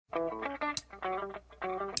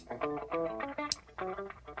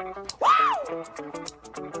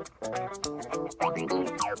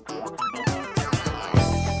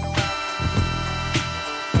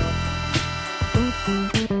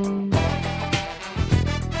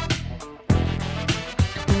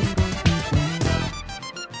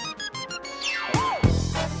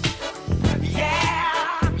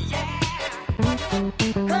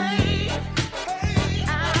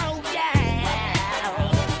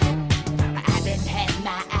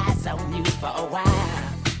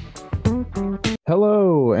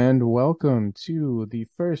Hello and welcome to the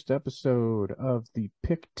first episode of the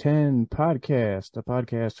Pick 10 podcast, a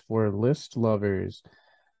podcast for list lovers.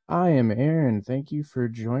 I am Aaron. Thank you for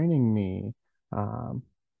joining me.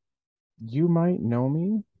 You might know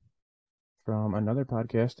me from another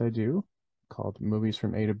podcast I do called Movies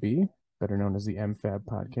from A to B, better known as the MFAB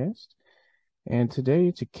podcast. And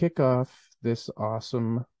today, to kick off this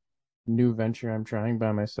awesome new venture I'm trying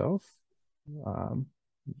by myself,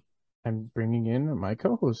 I'm bringing in my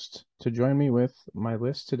co-host to join me with my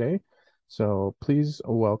list today. So please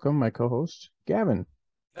welcome my co-host, Gavin.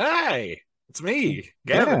 Hi, it's me,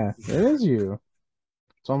 Gavin. Yeah, it is you.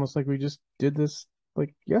 It's almost like we just did this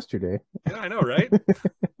like yesterday. Yeah, I know, right? A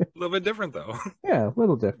little bit different though. Yeah, a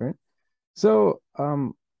little different. So,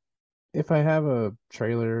 if I have a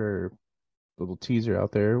trailer or little teaser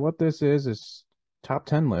out there, what this is top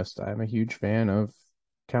 10 list. I'm a huge fan of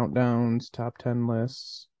countdowns, top 10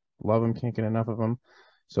 lists. Love them, can't get enough of them.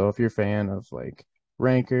 So if you're a fan of like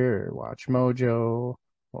Ranker or Watch Mojo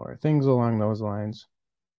or things along those lines,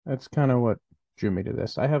 that's kind of what drew me to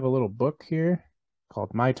this. I have a little book here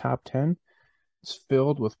called My Top 10. It's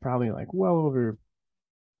filled with probably like well over,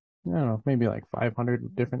 I don't know, maybe like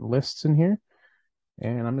 500 different lists in here.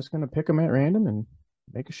 And I'm just going to pick them at random and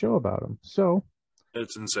make a show about them. So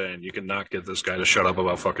It's insane. You cannot get this guy to shut up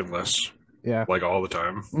about fucking lists. yeah, Like all the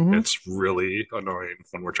time. Mhm. It's really annoying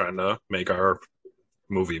when we're trying to make our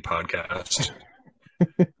movie podcast.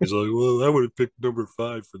 He's like, well, I would have picked number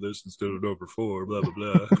 5 for this instead of number 4, blah, blah,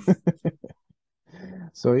 blah.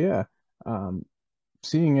 So yeah,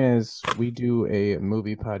 seeing as we do a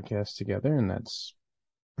movie podcast together, and that's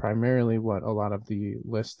primarily what a lot of the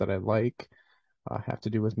lists that I like have to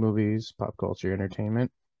do with movies, pop culture,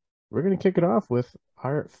 entertainment. We're going to kick it off with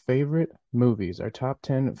our favorite movies, our top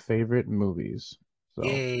 10 favorite movies. So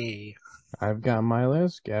Yay. I've got my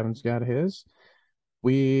list. Gavin's got his.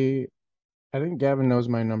 I think Gavin knows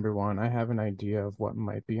my number one. I have an idea of what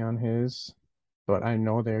might be on his, but I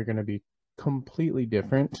know they're going to be completely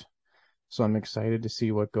different. So I'm excited to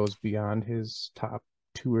see what goes beyond his top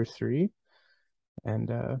 2 or 3. And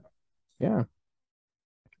yeah.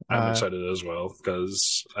 I'm excited as well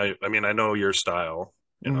because I mean, I know your style.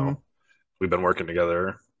 You know, we've been working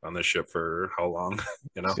together on this ship for how long?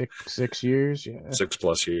 You know, 6 years, yeah.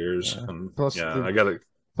 6+ years. Yeah. And Plus yeah, the- I got it.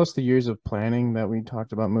 Plus the years of planning that we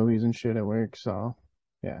talked about movies and shit at work. So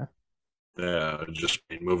yeah. Yeah, just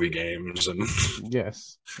movie games and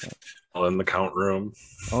Yes. all in the count room,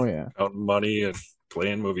 Oh yeah. counting money and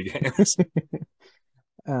playing movie games.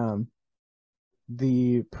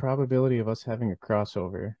 The probability of us having a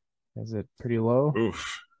crossover, is it pretty low?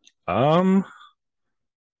 Oof.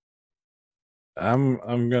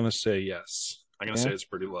 I'm gonna say yes. I'm gonna Yeah. say it's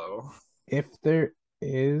pretty low. If there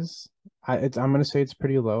is, I'm gonna say it's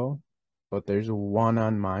pretty low, but there's one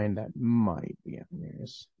on mine that might be on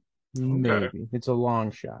yours. Maybe. It's a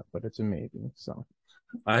long shot, but it's a maybe. So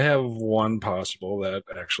I have one possible that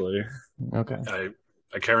actually okay.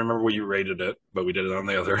 I can't remember what you rated it, but we did it on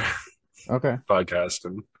the other Okay. podcast,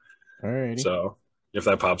 and Alrighty. so if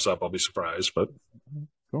that pops up, I'll be surprised. But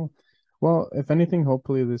Cool. Well, if anything,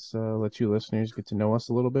 hopefully this lets you listeners get to know us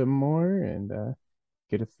a little bit more and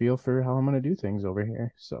get a feel for how I'm going to do things over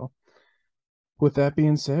here. So, with that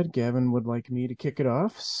being said, Gavin would like me to kick it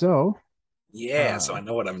off. So, yeah, so I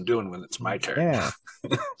know what I'm doing when it's my turn. Yeah.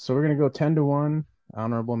 So we're going to go 10 to 1,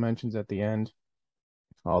 honorable mentions at the end,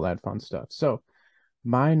 all that fun stuff. So,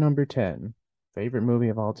 my number 10, favorite movie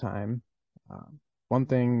of all time. One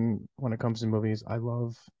thing when it comes to movies, I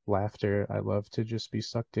love laughter. I love to just be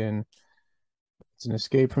sucked in. It's an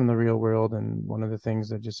escape from the real world, and one of the things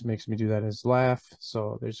that just makes me do that is laugh.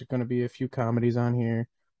 So there's going to be a few comedies on here.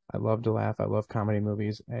 I love to laugh. I love comedy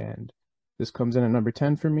movies, and this comes in at number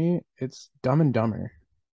 10 for me. It's Dumb and Dumber.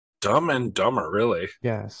 Dumb and Dumber, really?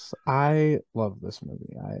 Yes, I love this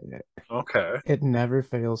movie. Okay. It never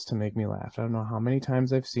fails to make me laugh. I don't know how many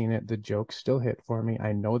times I've seen it. The jokes still hit for me.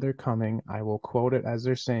 I know they're coming. I will quote it as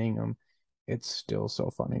they're saying them. It's still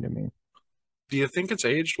so funny to me. Do you think it's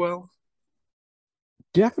aged well?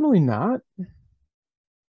 Definitely not.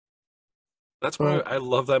 That's why I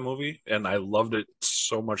love that movie, and I loved it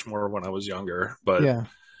so much more when I was younger. But yeah,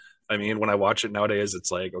 I mean, when I watch it nowadays,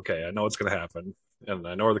 it's like, okay, I know what's gonna happen, and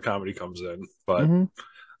I know where the comedy comes in, but Hmm.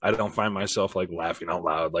 I don't find myself like laughing out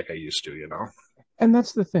loud like I used to, you know? And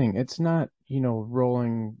that's the thing. It's not,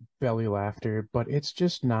 rolling belly laughter, but it's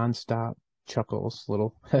just nonstop chuckles,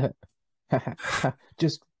 little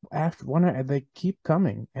just after one, they keep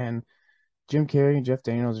coming. And Jim Carrey and Jeff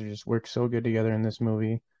Daniels are just work so good together in this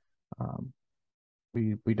movie. Um,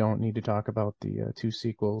 we don't need to talk about the two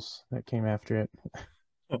sequels that came after it,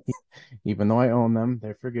 even though I own them.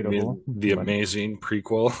 They're You forgettable. mean the But amazing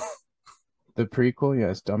prequel? the prequel,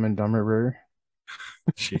 yes, Dumb and Dumberer.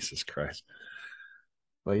 Jesus Christ,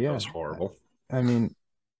 But that yeah, was horrible. I mean,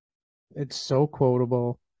 it's so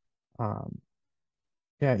quotable. Um,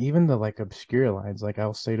 yeah, even the like obscure lines, like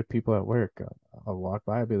I'll say to people at work, I'll walk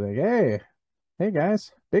by, I'll be like, hey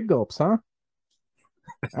guys, big gulps, huh?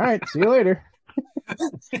 All right, see you later.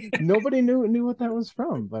 Nobody knew what that was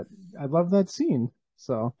from, but I love that scene.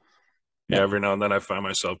 So Yeah, yeah, every now and then I find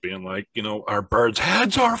myself being like, our birds'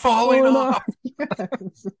 heads are falling falling off. off.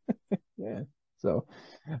 Yes. Yeah. So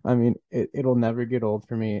I mean, it'll never get old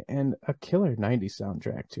for me, and a killer '90s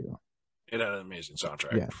soundtrack too. It had an amazing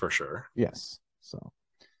soundtrack Yeah. for sure. Yes. So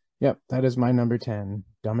yep, that is my number 10,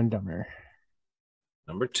 Dumb and Dumber.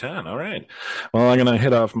 Number 10. All right. Well, I'm gonna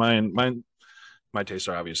hit off mine. My tastes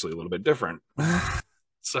are obviously a little bit different. Mhm.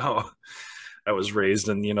 So I was raised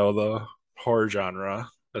in, the horror genre.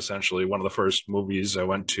 Essentially, one of the first movies I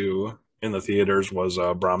went to in the theaters was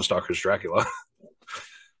Bram Stoker's Dracula,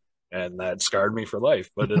 and that scarred me for life.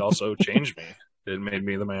 But it also changed me. It made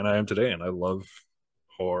me the man I am today, and I love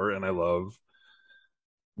horror and I love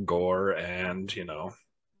gore and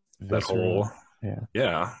that whole Visceral. Yeah.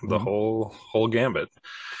 yeah the Mhm. whole gambit.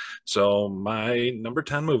 So my number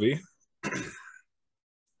 10 movie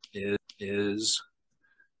is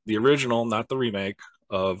the original, not the remake,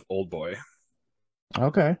 of Old Boy.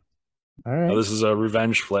 Okay. All Now, right. this is a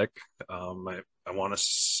revenge flick. I want to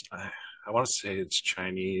I want to say it's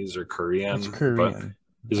Chinese or It's Korean, but Korean.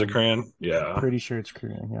 is it I'm Korean? Yeah, pretty sure it's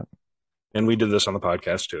Korean. Yep. and we did this on the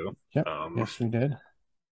podcast too. Yep. Um, Yes, we did.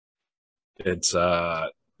 it's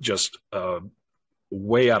just a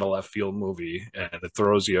way out of left field movie, and it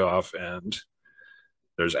throws you off. And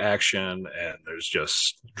there's action, and there's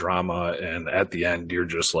just drama, and at the end, you're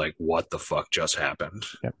just like, "What the fuck just happened?"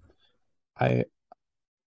 Yep. I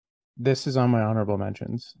This is on my honorable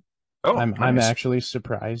mentions. Oh, I'm nice. actually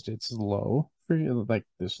surprised it's low for you, like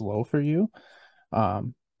this low for you.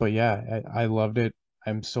 But yeah, I loved it.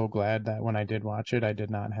 I'm so glad that when I did watch it, I did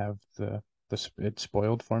not have it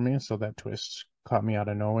spoiled for me, so that twist caught me out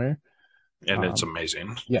of nowhere. And it's Um,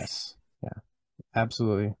 amazing. yes, yeah,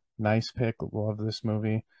 absolutely. Nice pick. Love this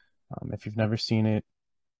movie. If you've never seen it,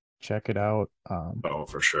 check it out. Oh,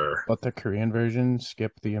 for sure. But the Korean version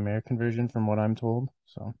skipped the American version from what I'm told.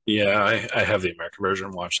 So Yeah, I have the American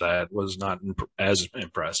version. Watched that. Was not as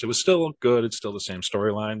impressed. It was still good. It's still the same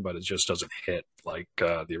storyline, but it just doesn't hit like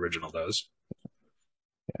the original does.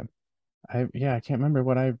 yeah, I can't remember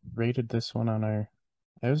what I rated this one on our.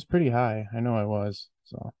 It was pretty high. I know I was.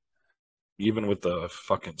 So Even with the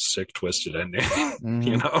fucking sick twisted ending,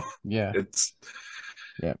 you hmm. know, Yeah, it's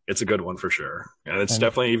yeah. it's a good one for sure. And it's And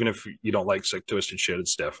definitely, even if you don't like sick twisted shit,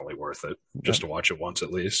 it's definitely worth it just yep, to watch it once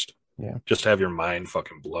at least. yeah, Just to have your mind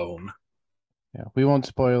fucking blown. yeah. We won't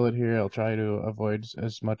spoil it here. I'll try to avoid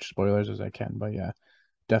as much spoilers as I can, but yeah,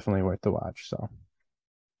 definitely worth the watch. So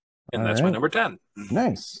And all that's my right. number 10.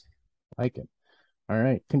 Nice. Like it. All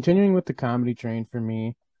right. Continuing with the comedy train for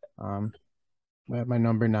me. Um, at my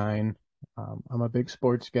number nine. I'm a big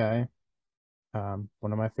sports guy. One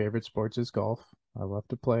of my favorite sports is golf. I love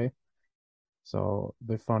to play. So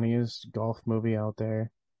the funniest golf movie out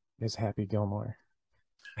there is Happy Gilmore.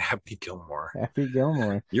 Happy Gilmore. Happy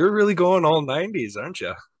Gilmore. You're really going all 90s, aren't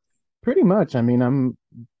you? Pretty much. I mean, I'm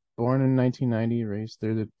born in 1990, raised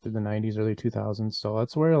through the 90s, early 2000s. So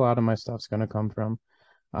that's where a lot of my stuff's gonna come from.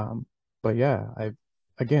 Um, but yeah, I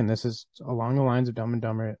again, this is along the lines of Dumb and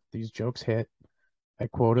Dumber. These jokes hit. I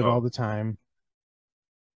quote it all Oh, the time.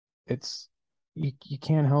 It's you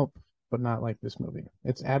can't help but not like this movie.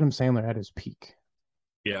 It's Adam Sandler at his peak,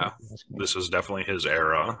 if yeah. you ask me. This is definitely his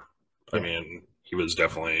era. I Yeah, mean, he was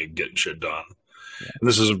definitely getting shit done. yeah, And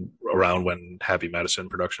this is around when Happy Madison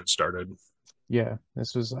production started. yeah.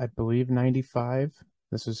 This was, I believe, 95.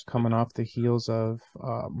 This was coming off the heels of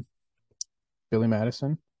Billy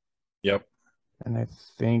Madison. Yep. And I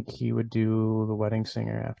think he would do The Wedding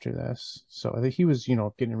Singer after this. So I think he was,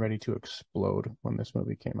 getting ready to explode when this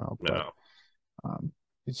movie came out. But No. um,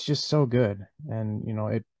 it's just so good. And,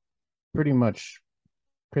 it pretty much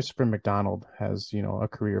Christopher McDonald has, a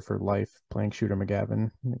career for life playing Shooter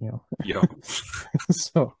McGavin, Yo,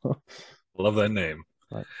 So, love that name.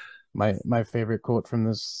 but my favorite quote from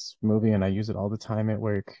this movie, and I use it all the time at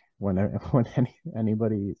work when when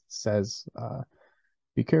anybody says,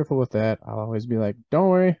 "Be careful with that," I'll always be like, "Don't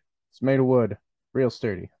worry, it's made of wood, real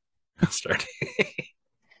sturdy." Start. And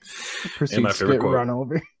my Proceeds to favorite get quote, run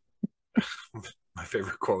over. my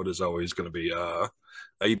favorite quote is always going to be, "I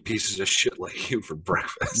eat pieces of shit like you for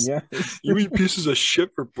breakfast." Yes. You eat pieces of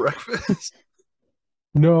shit for breakfast?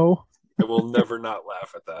 No, I will never not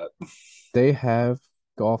laugh at that. they have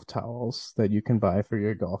golf towels that you can buy for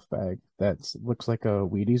your golf bag that looks like a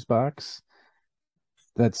Wheaties box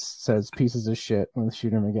that says pieces of shit with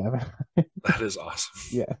Shooter McGavin. That is awesome.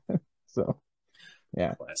 Yeah. So,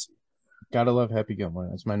 yeah, Classy. gotta love Happy Gilmore.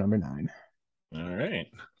 That's my number nine. All right.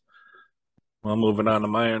 Well, moving on to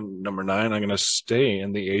my number nine, I'm going to stay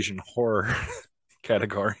in the Asian horror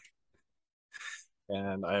category,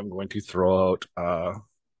 and I'm going to throw out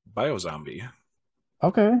Biozombie.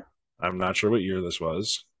 Okay. I'm not sure what year this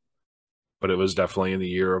was, but it was definitely in the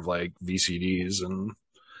year of like VCDs and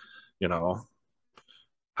you know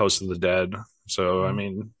House of the Dead. So I Mhm.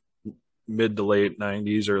 mean, mid to late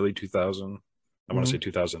 '90s, early 2000. I want to say Mhm.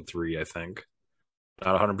 2003. I think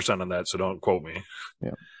not 100% on that, so don't quote me.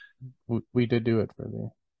 Yeah. We did do it for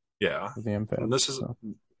the Yeah, and MFAB. this is, So,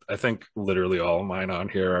 I think, literally all of mine on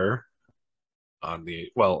here are on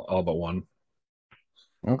the, well, all but one.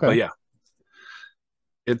 But okay. yeah,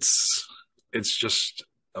 it's it's just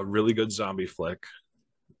a really good zombie flick.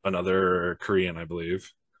 Another Korean, I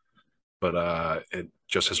believe, but it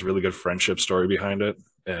just has a really good friendship story behind it,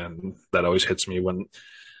 and that always hits me when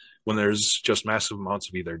there's just massive amounts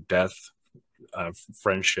of either death,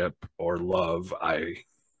 friendship, or love.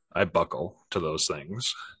 I buckle to those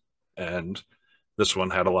things, and this one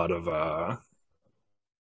had a lot of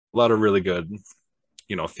really good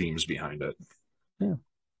themes behind it. Yeah.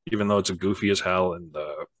 Even though it's a goofy as hell and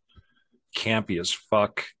campy as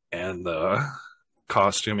fuck, and the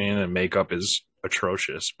costuming and makeup is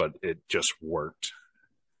atrocious, but it just worked.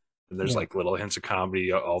 And there's Yeah. like little hints of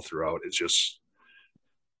comedy all throughout. It's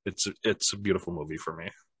a beautiful movie for me.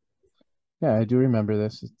 Yeah, I do remember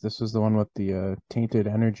this. This was the one with the tainted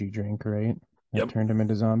energy drink, right? That Yep. turned them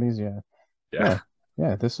into zombies. Yeah. Yeah. Yeah.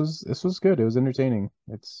 Yeah. This was good. It was entertaining.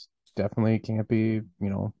 It's definitely campy,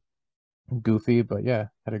 goofy, but yeah,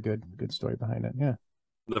 had a good story behind it. Yeah.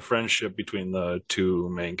 The friendship between the two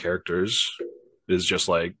main characters is just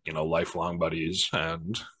like, lifelong buddies,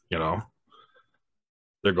 and, you know,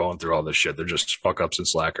 they're going through all this shit. They're just fuck ups and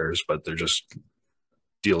slackers, but they're just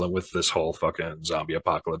dealing with this whole fucking zombie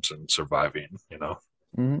apocalypse and surviving.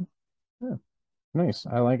 Hmm. Yeah. Nice.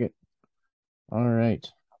 I like it. All right.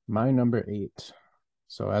 My number eight.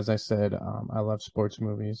 So as I said, I love sports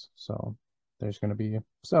movies, so there's going to be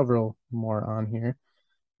several more on here.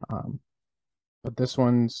 Um, but this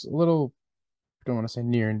one's a little, I don't want to say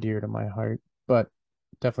near and dear to my heart, but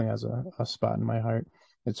definitely has a spot in my heart.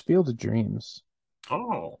 It's Field of Dreams.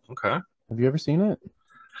 Oh, okay. Have you ever seen it?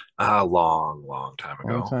 A long, long time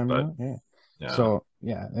Long ago, time but ago? Yeah. yeah, So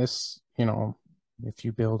yeah, this, if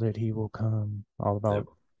you build it, he will come. All yeah, about,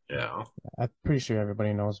 yeah. I'm pretty sure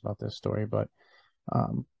everybody knows about this story, but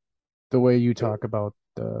um, the way you talk about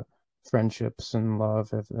the friendships and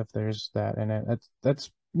love, if there's that in it,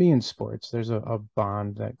 that's me in sports. There's a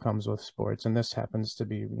bond that comes with sports, and this happens to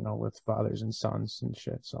be, with fathers and sons and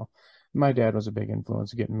shit. So my dad was a big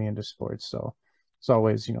influence getting me into sports. So it's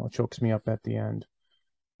always, chokes me up at the end.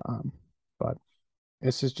 Um, but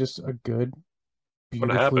this is just a good,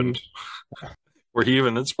 What happened? beautifully Were you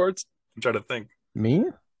even in sports? I'm trying to think. me.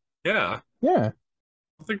 Yeah, Yeah. I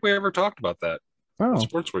don't think we ever talked about that. What Oh,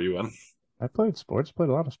 sports were you in? I played sports, played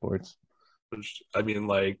a lot of sports. I mean,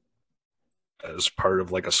 like as part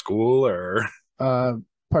of like a school or Uh,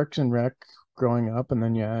 Parks and Rec growing up, and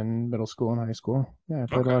then yeah, in middle school and high school. Yeah, I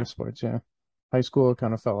played a lot okay. of sports. Yeah, high school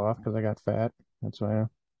kind of fell off because I got fat. That's why I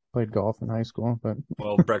played golf in high school. But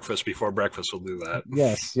Well, breakfast before breakfast will do that.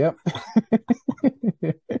 yes, yep.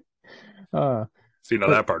 uh, So but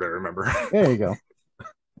that part I remember. there you go.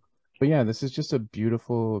 But yeah, this is just a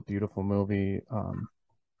beautiful, beautiful movie.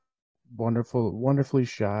 Wonderful, wonderfully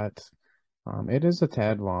shot. It is a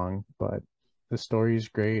tad long, but the story is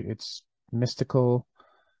great. It's mystical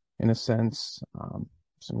in a sense.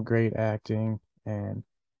 Some great acting, and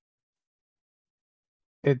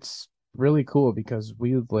it's really cool because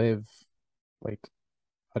we live like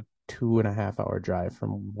a 2.5 hour drive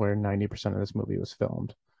from where 90% of this movie was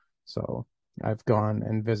filmed. So I've gone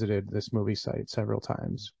and visited this movie site several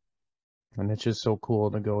times, and it's just so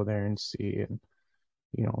cool to go there and see and,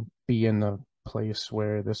 be in the place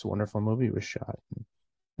where this wonderful movie was shot.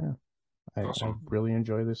 Yeah, I Awesome. really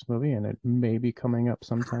enjoy this movie, and it may be coming up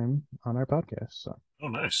sometime on our podcast. So Oh,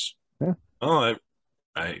 nice. yeah. Oh,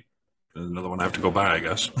 I another one I have to go by, I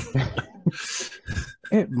guess.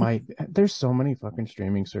 It might. There's so many fucking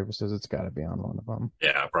streaming services. It's got to be on one of them.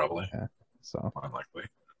 Yeah, probably. Yeah. So Unlikely.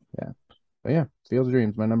 yeah. But yeah, Field of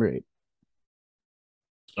Dreams, my number eight.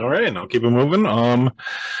 All right, and I'll keep it moving.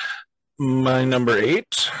 My number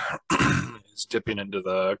eight is dipping into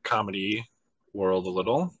the comedy world a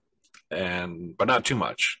little, and but not too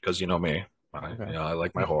much because you know me. Okay. I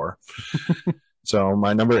like my horror. So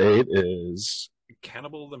my number eight is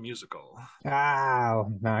Cannibal the Musical. Ah,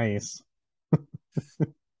 nice.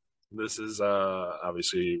 This is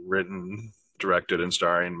obviously written, directed, and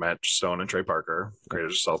starring Matt Stone and Trey Parker,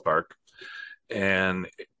 creators of South Park, and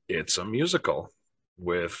it's a musical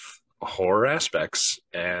with horror aspects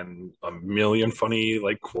and a million funny,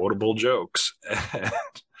 like quotable jokes and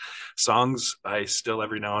songs. I still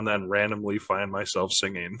every now and then randomly find myself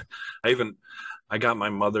singing. I got my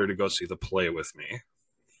mother to go see the play with me.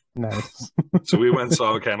 Nice. So we went and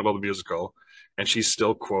saw Cannibal the Musical, and she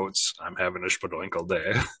still quotes "I'm having a spadoinkle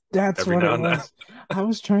day" That's every what now it and then. was. I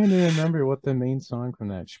was trying to remember what the main song from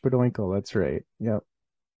that Spadoinkle. That's right. Yep.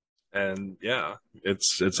 And yeah,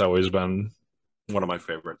 it's always been one of my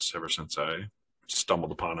favorites ever since I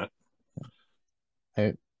stumbled upon it.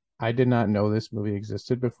 I I did not know this movie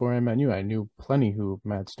existed before I met you. I knew plenty who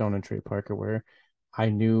Matt Stone and Trey Parker were. I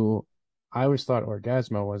knew I always thought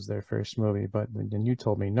Orgasmo was their first movie, but then you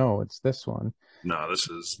told me no, it's this one. No, this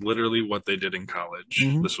is literally what they did in college.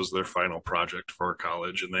 Hmm. This was their final project for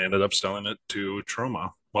college, and they ended up selling it to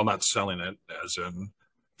Troma. Well, not selling it, as in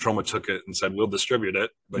Troma took it and said, "We'll distribute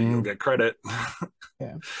it, but you'll Hmm. get credit.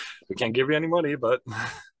 Yeah. We can't give you any money, but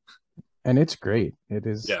And it's great. It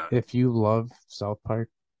is yeah." if you love South Park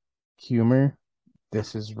humor,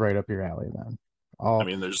 this is right up your alley, man. I All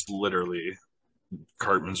mean, there's literally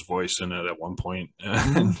Cartman's voice in it at one point,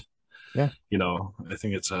 hmm. and Yeah. I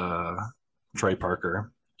think it's Trey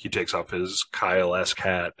Parker. He takes off his Kyle-esque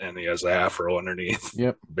hat and he has the afro underneath,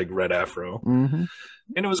 Yep. big red afro. Hmm.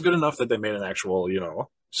 And it was good enough that they made an actual,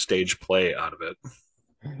 stage play out of it.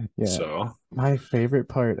 Yeah. So, My favorite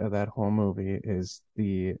part of that whole movie is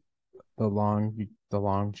the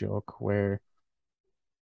long joke where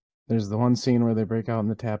there's the one scene where they break out in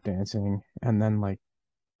the tap dancing, and then like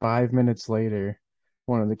 5 minutes later,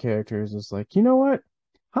 one of the characters is like, you know what?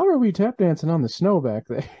 How are we tap dancing on the snow back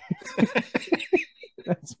there?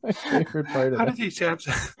 That's my favorite part of how that. did he tap?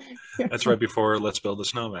 That's right before Let's Build a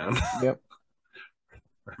Snowman. Yep.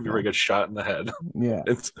 Before he gets shot in the head. Yeah.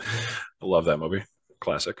 It's I love that movie.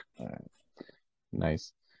 Classic. All right.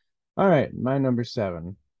 Nice. All right. My number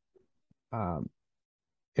seven. Um,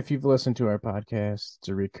 if you've listened to our podcast, it's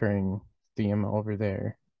a recurring theme over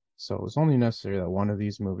there. So it was only necessary that one of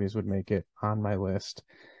these movies would make it on my list.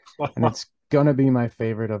 And it's gonna be my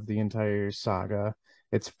favorite of the entire saga.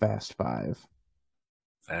 It's Fast Five.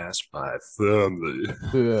 Fast Five Family.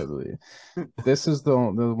 This is the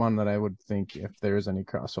one that I would think if there is any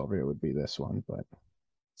crossover, it would be this one, but it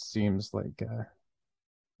seems like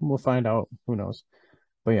we'll find out. Who knows?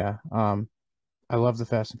 But yeah, I love the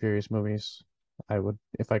Fast and Furious movies. I would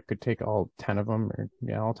if I could take all 10 of them, or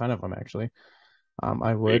yeah, all 10 of them actually. I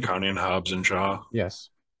Are you would. counting Hobbs and Shaw? Yes.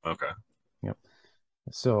 Okay. Yep.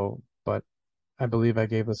 So, but I believe I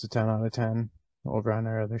gave this a 10 out of 10 over on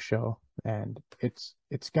our other show, and it's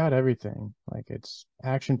got everything. Like it's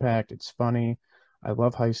action packed, it's funny. I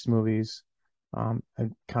love heist movies. I'm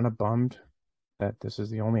kind of bummed that this is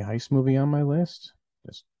the only heist movie on my list.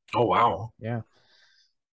 Just Oh wow. yeah,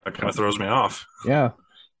 That kind but of throws me off. yeah,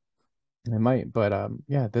 it might. But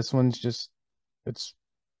yeah, this one's just it's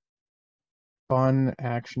fun,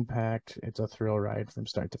 action packed. It's a thrill ride from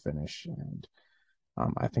start to finish, and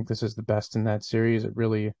I think this is the best in that series. It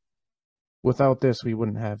really without this, we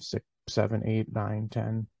wouldn't have six, seven, eight, nine,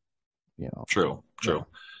 10, you know. True. Yeah. True. I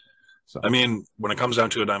So, mean, when it comes down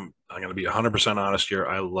to it, I'm going to be 100% honest here.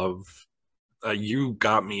 I love you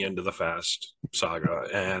got me into the Fast saga,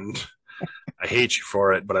 and I hate you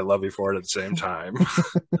for it, but I love you for it at the same time.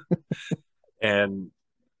 And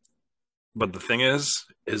but the thing is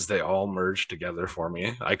they all merged together for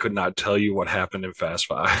me. I could not tell you what happened in Fast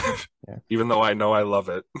Five, yeah. even though I know I love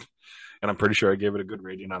it, and I'm pretty sure I gave it a good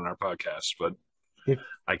rating on our podcast. But If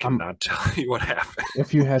I um cannot tell you what happened.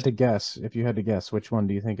 if you had to guess, which one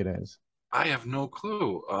do you think it is? I have no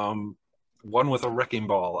clue. One with a wrecking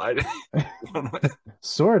ball. One with,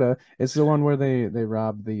 Sorta. It's the one where they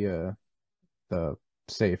rob the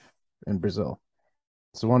safe in Brazil.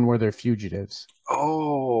 It's the one where they're fugitives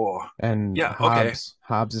oh and yeah, okay.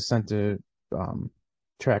 Hobbs is sent to um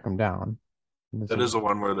track him down. And it's That like, is the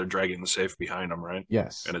one where they're dragging the safe behind them, right?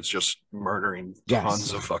 yes, And it's just murdering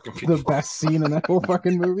tons yes, of fucking the people. best scene in that whole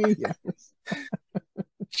fucking movie. Yes,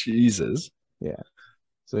 Jesus. yeah.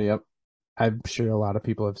 So yep, I'm sure a lot of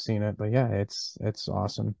people have seen it, but yeah, it's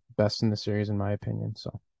awesome. Best in the series in my opinion.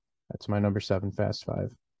 So that's my number seven, Fast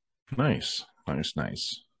Five. Nice. Nice,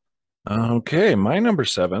 nice. Okay, my number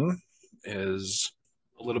seven is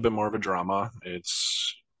a little bit more of a drama.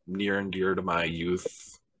 It's near and dear to my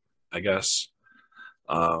youth, I guess.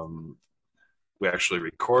 Um, we actually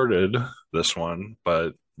recorded this one,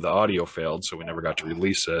 but the audio failed, so we never got to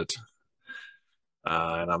release it.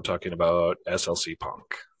 And I'm talking about SLC Punk.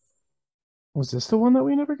 Was this the one that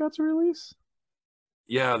we never got to release?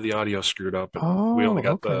 Yeah, the audio screwed up, and we only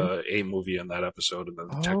Oh, got okay. the A movie in that episode, and then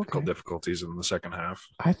the Oh, technical okay. difficulties in the second half.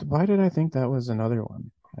 Why did I think that was another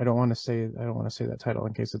one? I don't want to say that title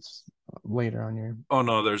in case it's later on your. Oh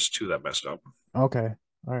no, there's two that messed up. Okay.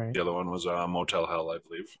 All right. The other one was Motel Hell, I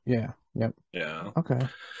believe. Yeah. Yep. Yeah. Okay.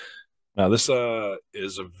 Now this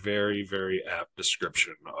is a very very apt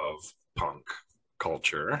description of punk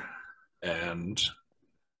culture, and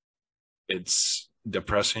it's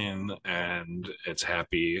depressing and it's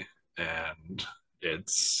happy and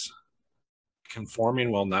it's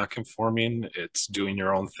conforming while not conforming. It's doing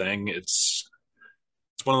your own thing. It's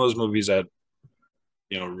one of those movies that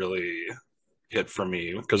really hit for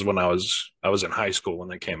me because when I was in high school when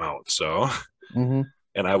they came out. So, Mm-hmm.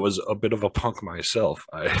 and I was a bit of a punk myself,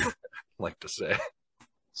 I like to say.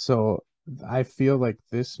 So I feel like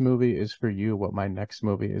this movie is for you what my next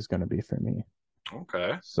movie is going to be for me.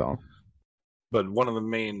 Okay. So, But one of the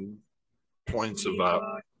main points of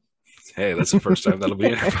hey, that's the first time that'll be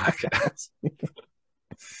in your podcast.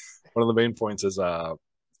 One of the main points is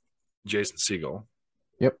Jason Segel,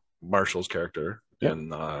 yep. Marshall's character Yep.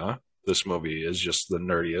 in this movie is just the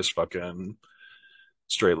nerdiest fucking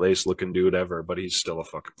straight laced looking dude ever, but he's still a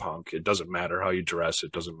fucking punk. It doesn't matter how you dress,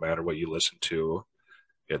 it doesn't matter what you listen to.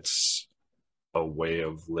 It's a way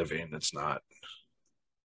of living. It's not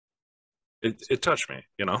it touched me,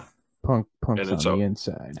 And Punk's it's on so the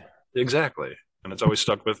inside. exactly. And it's always,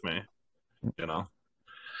 stuck with you know.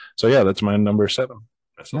 So yeah, that's my number seven.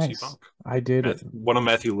 SLC Nice. Punk. I did. One of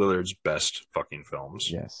Matthew Lillard's best fucking films.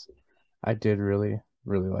 Yes. I did really,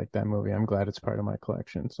 really like that movie. I'm glad it's part of my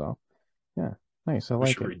collection. So, yeah. Nice. I We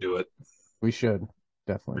like should it. redo it, We should.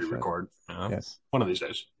 Definitely should. re-record. Yes. One of these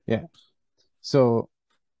days. Yeah. So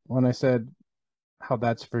when I said how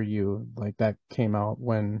that's for you, like that came out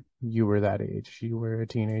when you were that age. You were a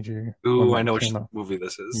teenager when Ooh, I that know came which out. movie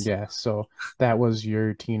this is. Yeah, so that was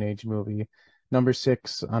your teenage movie. Number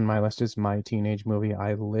six on my list is my teenage movie.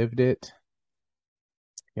 I lived it.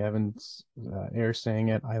 Gavin's air saying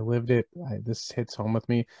it. I lived it. This hits home with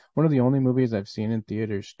me. One of the only movies I've seen in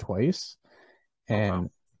theaters twice, Oh wow. and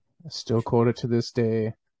I still quote it to this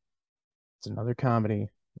day. It's another comedy.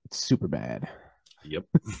 It's super bad. Yep.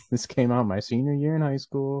 This came out my senior year in high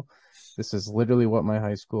school. This is literally what my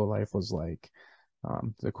high school life was like.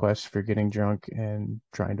 The quest for getting drunk and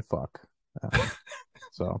trying to fuck.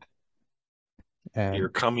 So, Your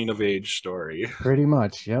and coming of age story. pretty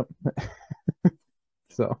much, yep.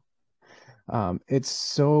 So, it's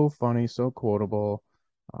so funny, so quotable.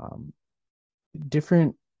 Um,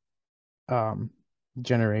 different um,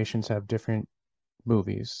 generations have different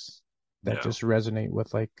movies that Yeah. just resonate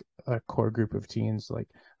with like a core group of teens. Like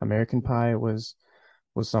American Pie was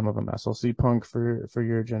some of them. SLC Punk for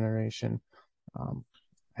your generation. I'm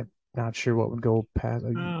not sure what would go past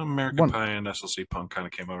American one, Pie and SLC Punk kind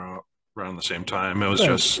of came around the same time. It was right?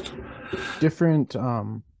 just Different.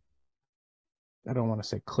 I don't want to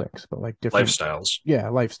say clicks, but like different. lifestyles. Yeah,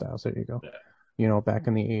 lifestyles. There you go. Yeah. Back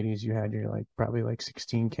in the 80s, you had your like probably like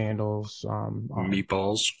 16 Candles,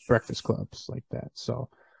 Meatballs. breakfast clubs like that. So,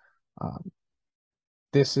 um,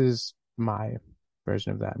 this is my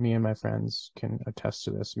version of that. Me and my friends can attest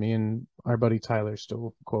to this. Me and our buddy Tyler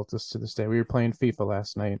still quote this to this day. We were playing FIFA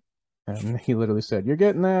last night, and he literally said, "You're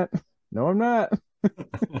getting that." No, I'm not.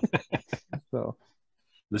 So,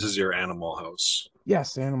 This is your Animal House.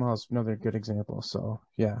 yes, Animal House, another good example. So,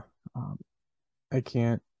 yeah, um, I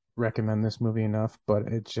can't recommend this movie enough, but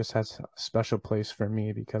it just has a special place for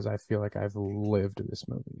me because I feel like I've lived this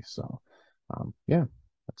movie. So, yeah,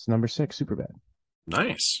 that's number six, super bad.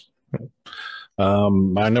 Nice.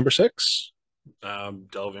 My number six,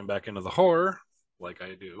 delving back into the horror, like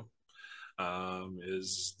I do,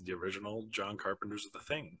 is the original John Carpenter's The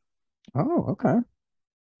Thing. Oh, okay.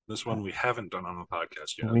 This one we haven't done on the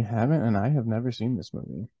podcast yet, We haven't, and I have never seen this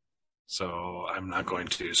movie. so I'm not going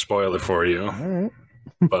to spoil it for you. All right.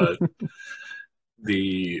 But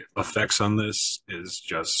The effects on this is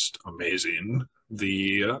just amazing.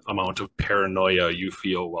 The amount of paranoia you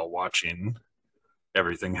feel while watching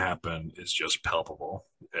everything happen is just palpable.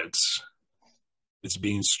 It's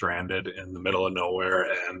being stranded in the middle of nowhere,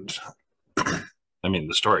 and I mean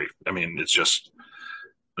the story. I mean, it's just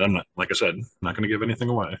I'm not, like I said, not going to give anything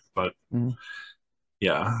away, but Mm.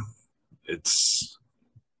 yeah, it's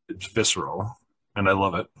it's visceral, and I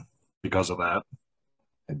love it because of that.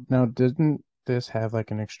 Now, didn't this have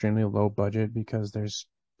like an extremely low budget because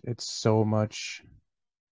it's so much,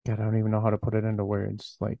 God, I don't even know how to put it into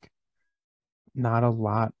words. Like, not a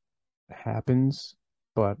lot happens,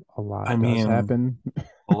 but a lot I does mean, happen.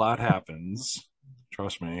 a lot happens,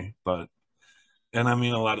 trust me, but and I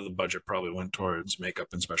mean, a lot of the budget probably went towards makeup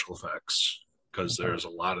and special effects because Okay. there's a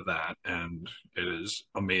lot of that, and it is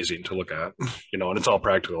amazing to look at, and it's all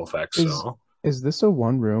practical effects. Is So is this a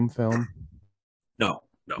one room film? no,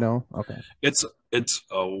 no, No? Okay. it's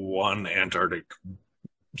a one Antarctic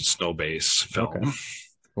snow base Okay. film.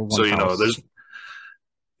 Well, So one house. there's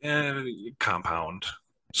eh, compound, Okay.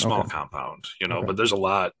 small compound, Okay. but there's a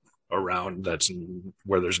lot around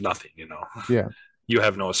where there's nothing. Yeah. You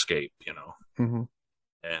have no escape, Hmm.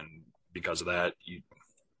 and because of that,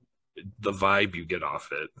 the vibe you get off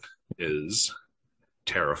it is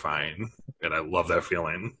terrifying, and I love that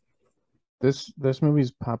feeling. This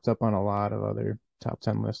movie's popped up on a lot of other top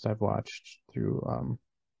 10 lists I've watched through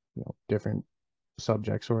different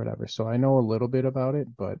subjects or whatever. So I know a little bit about it,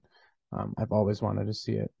 but I've always wanted to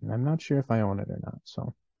see it, and I'm not sure if I own it or not.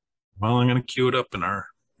 So Well, I'm gonna queue it up in our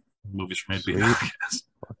movies from A to B sweet. podcast.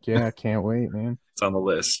 Fuck yeah, can't wait, man. It's on the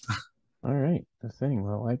list. All right, the thing,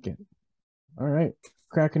 I like it. All right,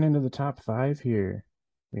 cracking into the top five here.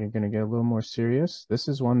 We're gonna get a little more serious. This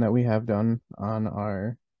is one that we have done on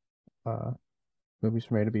our uh Movies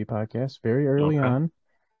from A to B podcast very early Okay.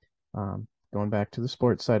 on. Going back to the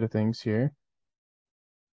sports side of things here.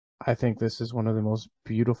 I think this is one of the most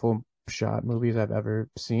beautiful shot movies I've ever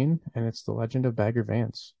seen, and it's The Legend of Bagger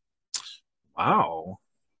Vance. Wow.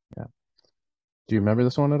 Yeah. Do you remember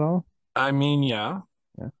this one at all? I mean, yeah,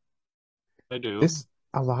 Yeah. I do. This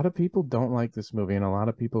A lot of people don't like this movie, and a lot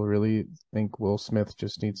of people really think Will Smith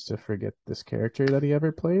just needs to forget this character that he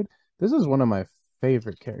ever played. This is one of my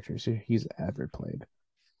favorite characters he's ever played.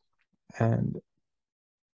 And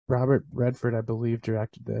Robert Redford, I believe,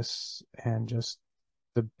 directed this, and just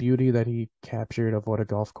the beauty that he captured of what a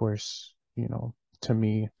golf course, to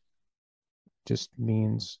me just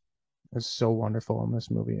means is so wonderful in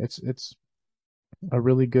this movie. It's a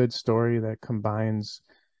really good story that combines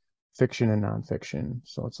fiction and nonfiction.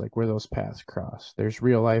 So it's like where those paths cross. There's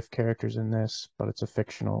real life characters in this, but it's a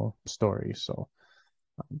fictional story. So,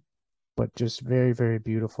 but just very, very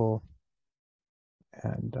beautiful.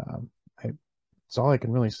 And I, it's all I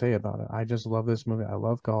can really say about it. I just love this movie. I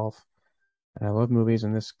love golf and I love movies,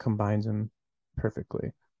 and this combines them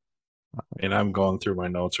perfectly. And I'm going through my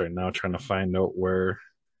notes right now trying to find out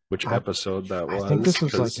which I episode that I think was this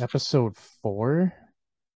was like because episode 4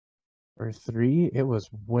 or 3. It was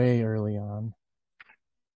way early on.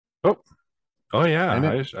 oh oh yeah, And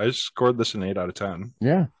I scored this an 8 out of 10.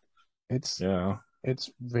 yeah, it's Yeah.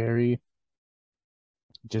 it's very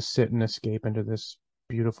just sit and escape into this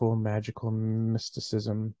beautiful magical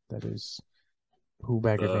mysticism that is who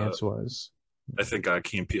Bagger The Vance was. I think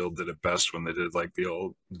Key and Peele did it best when they did like the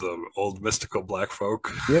old mystical black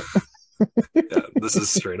folk. Yep. Yeah, this is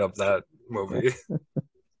straight up that Yeah. movie.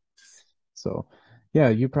 So, yeah,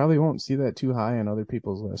 you probably won't see that too high on other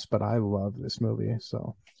people's list, but I love this movie.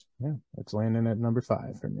 So, yeah, it's landing at number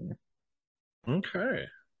 5 for me. Okay.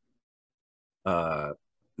 Uh,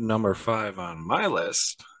 Number 5 on my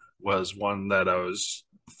list was one that I was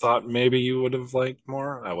thought maybe you would have liked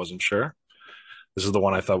more. I wasn't sure. This is the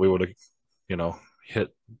one I thought we would have, hit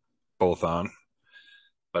both on.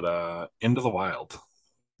 But Into the Wild.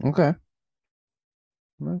 Okay.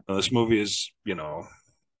 Well, Now, this movie is,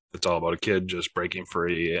 it's all about a kid just breaking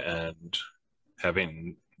free and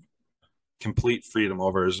having complete freedom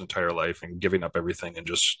over his entire life and giving up everything and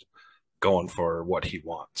just going for what he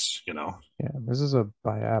wants. yeah, this is a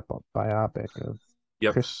biopic of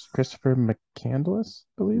Yep. Christopher McCandless, I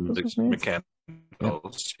believe was his name. Yep.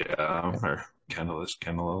 Mechanicals, yeah, Yep. or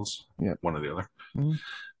Candles, Yep. one or the other. Mhm.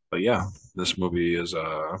 But yeah, this movie is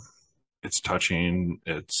it's touching.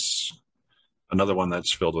 It's another one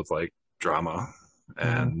that's filled with like drama, Mhm.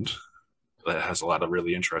 and it has a lot of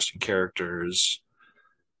really interesting characters,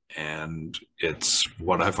 and it's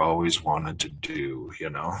what I've always wanted to do.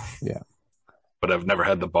 Yeah. But I've never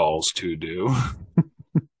had the balls to do.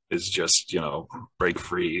 Is just break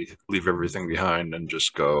free, leave everything behind, and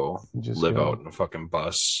just go Just live out go. in a fucking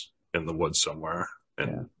bus. in the woods somewhere Yeah.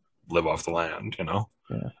 and live off the land, you know?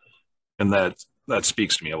 Yeah. And that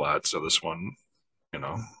speaks to me a lot. So this one, you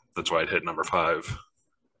know, that's why it hit number five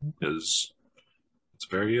is it's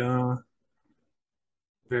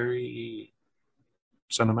very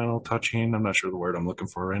sentimental, touching. I'm not sure the word I'm looking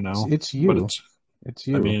for right now, It's but you. It's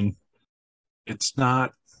I you. mean, it's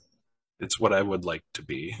not, it's what I would like to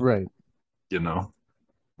be, Right. you know,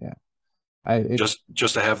 Yeah. It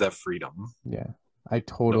just to have that freedom. yeah. I No,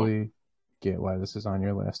 totally get why this is on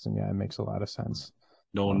your list, and yeah, it makes a lot of sense.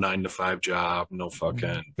 no Um, 9 to 5 job, no mhm.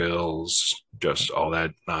 fucking bills, just all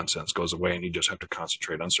that nonsense goes away and you just have to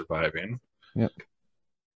concentrate on surviving. Yep.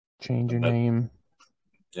 Change your And that, name,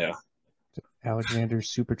 yeah, Alexander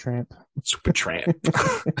Supertramp. super tramp.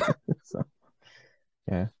 So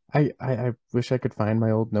yeah. I wish I could find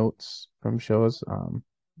my old notes from shows.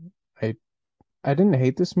 I I didn't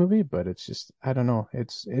hate this movie, but it's just I don't know.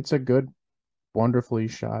 It's a good, wonderfully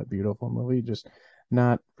shot, beautiful movie. Just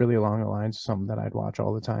not really along the lines of something that I'd watch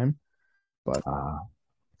all the time. But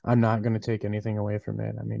I'm not going to take anything away from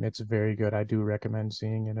it. I mean, it's very good. I do recommend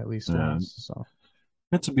seeing it at least Yeah, once. So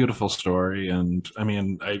it's a beautiful story. And I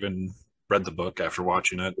mean, I even read the book after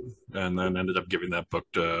watching it and then ended up giving that book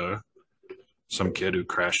to some kid who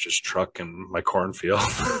crashed his truck in my cornfield.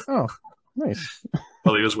 oh, nice,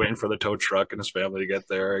 While he was waiting for the tow truck and his family to get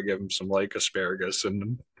there, I gave him some like asparagus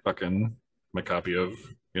and fucking my copy of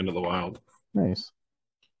Into the Wild. nice.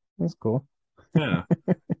 That's cool. Yeah.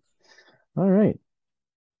 All right,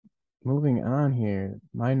 moving on here.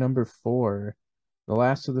 My number four, the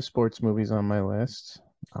last of the sports movies on my list.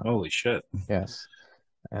 Holy shit. Yes,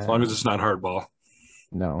 As long as and it's not hardball.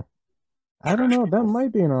 no, I don't Trash know. That people.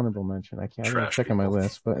 might be an honorable mention. I gotta Trash check on my people.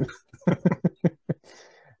 list, but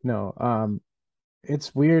no.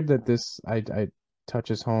 It's weird that this I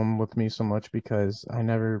touches home with me so much because I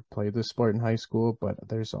never played this sport in high school, but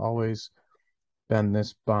there's always been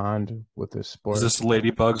this bond with this Is sport. this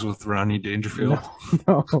Ladybugs with Ronnie No, Dangerfield?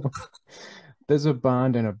 no. There's a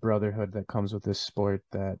bond and a brotherhood that comes with this sport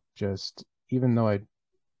that just, even though I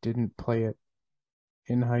didn't play it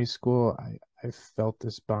in high school, I felt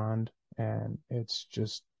this bond and it's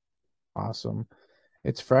just awesome.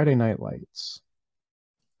 It's Friday Night Lights.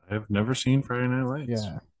 I've never seen Friday Night Lights.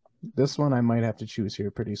 Yeah. This one I might have to choose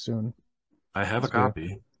here pretty soon. I have a It's very,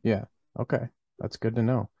 copy. yeah. Okay. That's good to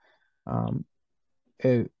know. Um,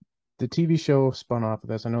 it, the TV show spun off of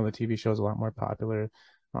this. I know the TV show is a lot more popular.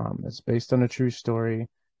 It's based on a true story.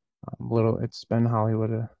 It's been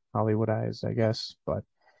Hollywoodized, I guess, but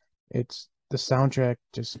it's the soundtrack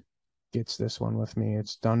just gets this one with me.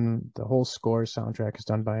 It's done, the whole score soundtrack is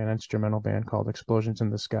done by an instrumental band called Explosions in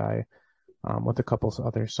the Sky, with a couple of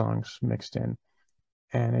other songs mixed in.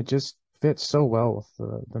 And it just fits so well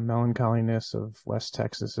with the melancholiness of West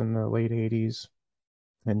Texas in the late 80s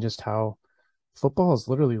and just how football is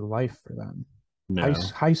literally life for them. Yeah.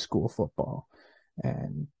 High school football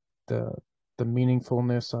and the the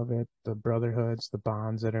meaningfulness of it, the brotherhoods, the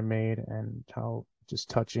bonds that are made, and how just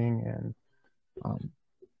touching and um,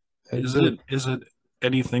 a Is it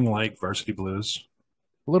anything like Varsity Blues?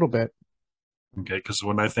 little bit, Okay, because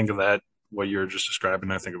when I think of that, what you're just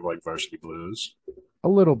describing, I think of like Varsity Blues. a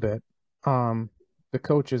little bit. Um, the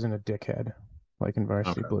coach isn't a dickhead like in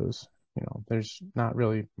Varsity Okay. Blues. You know, there's not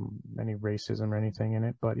really any racism or anything in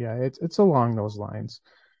it, but yeah, it's along those lines.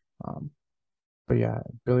 Um, but yeah,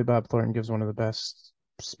 Billy Bob Thornton gives one of the best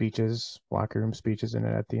speeches, locker room speeches in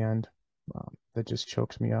it at the end. That just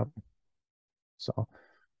chokes me up. So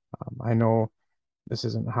I know this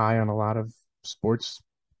isn't high on a lot of sports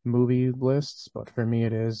movie lists, but for me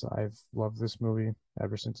it is. I've loved this movie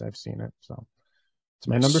ever since I've seen it. So it's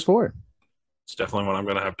my number Nice. four. It's definitely one I'm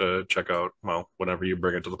going to have to check out. Well, whenever you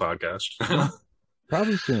bring it to the Yeah, podcast.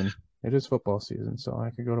 probably soon. It is football season, so I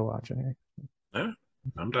could go to watch it. Yeah,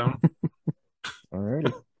 I'm down.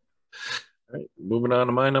 Alrighty. All right, moving on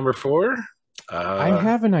to my number four. I Uh,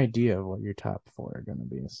 have an idea of what your top four are going to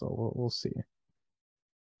be, so we'll see.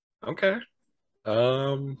 okay.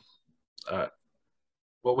 Um, uh,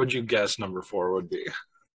 what would you guess number four would be?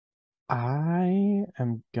 I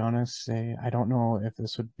am gonna say I don't know if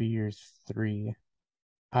this would be your three.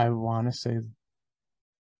 I want to say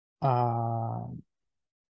uh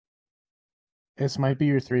this might be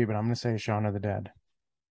your three, but I'm gonna say Shaun of the Dead.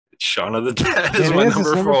 Shaun of the Dead is It my is. It's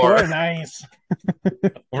number number four. four. Nice.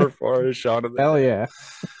 Number four is Shaun of the Hell Dead.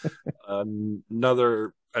 yeah.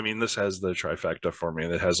 Another, I mean, this has the trifecta for me.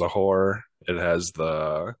 It has a horror, it has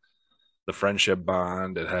the friendship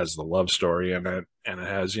bond, it has the love story in it, and it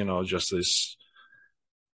has, just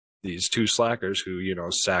these two slackers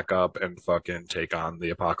who, sack up and fucking take on the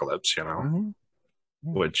apocalypse, Hmm. Yeah.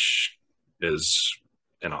 which is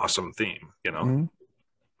an awesome theme. Mhm.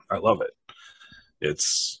 I love it.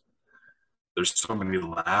 It's there's so many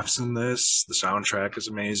laughs in this. The soundtrack is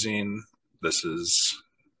amazing. This is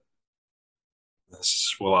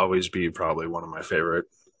this will always be probably one of my favorite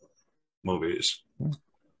movies. Yeah.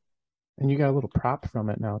 And you got a little prop from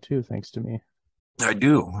it now too, thanks to me. I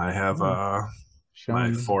do. I have Yeah.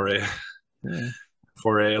 my Showing. Yeah.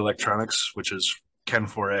 4A electronics, which is Ken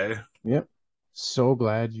 4A. Yep. So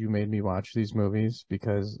glad you made me watch these movies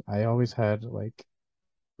because I always had like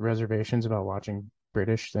reservations about watching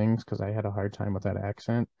British things because I had a hard time with that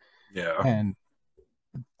accent. Yeah, And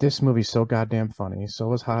this movie's so goddamn funny. So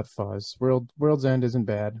was Hot Fuzz. World's End isn't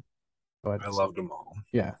bad, but I loved them all.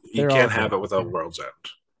 yeah, You they're all can't have good. it without Yeah. World's End.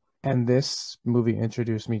 And this movie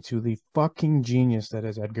introduced me to the fucking genius that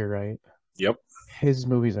is Edgar Wright. Yep. His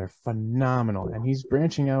movies are phenomenal, and he's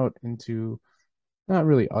branching out into not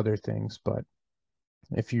really other things, but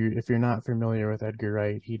if you're not familiar with Edgar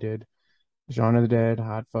Wright, he did Shaun of the Dead,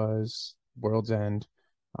 Hot Fuzz, World's End,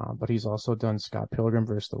 but he's also done Scott Pilgrim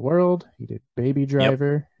vs. the World. He did Baby Yep.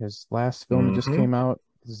 Driver. His last film that just Mm-hmm. came out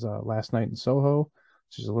is Last Night in Soho,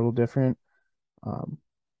 which is a little different. Um,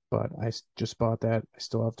 but just bought that. I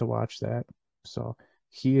still have to watch that. So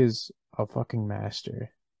he is a fucking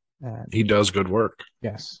master. And He does good work.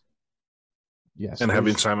 yes, yes, And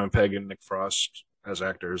having there's Simon Pegg and Nick Frost as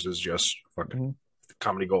actors is just fucking mhm,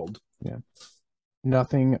 comedy gold. yeah,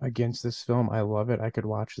 nothing against this film. I love it. I could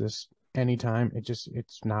watch this anytime.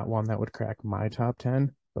 It's not one that would crack my top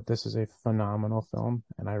 10, but this is a phenomenal film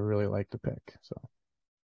and I really like the pick. So,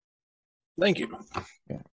 Thank you.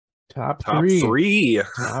 yeah. Top Top three. three.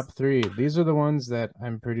 Top three. These are the ones that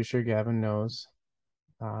I'm pretty sure Gavin knows.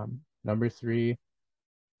 Number three.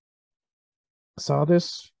 Saw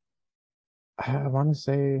this. I want to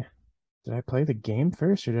say, did I play the game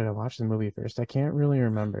first or did I watch the movie first? I can't really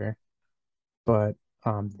remember. But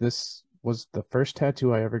this was the first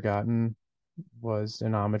tattoo I ever gotten was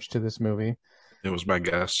in homage to this movie. It was my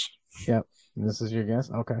guess. Yep. This is your guess?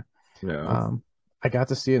 Okay. Yeah. Um, I got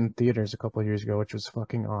to see it in theaters a couple of years ago, which was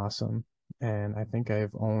fucking awesome. And I think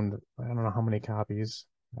I've owned, I don't know how many copies.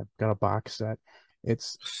 I've got a box set.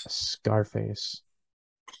 It's Scarface.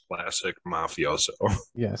 Classic mafioso.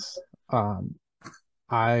 Yes. Um,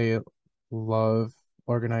 I love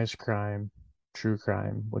organized crime, true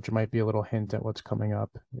crime, which might be a little hint at what's coming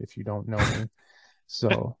up if you don't know me.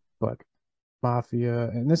 So, but mafia,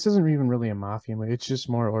 and this isn't even really a mafia movie. It's just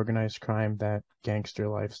more organized crime, that gangster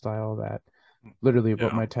lifestyle, that literally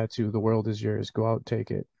what Yeah. my tattoo, the world is yours, go out,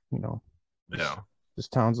 take it. This Yeah. this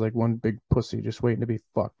town's like one big pussy just waiting to be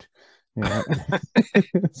fucked. You know,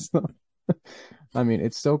 so, I mean,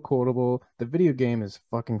 it's so quotable. The video game is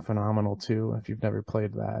fucking phenomenal too. If you've never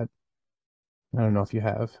played that, I don't know if you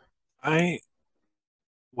have. I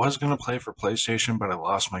was gonna play for PlayStation, but I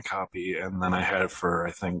lost my copy, and then I had it for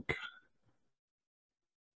I think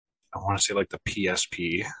I want to say like the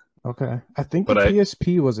PSP, Okay. I think the but I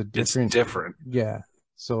PSP was a it's different, different. yeah.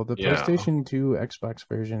 So the Yeah. PlayStation 2 Xbox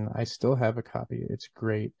version, I still have a copy. It's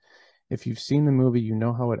great. If you've seen the movie, you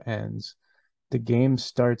know how it ends. The game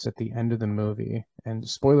starts at the end of the movie. And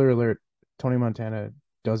spoiler alert, Tony Montana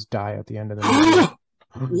does die at the end of the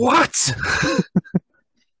movie. What?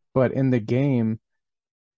 But in the game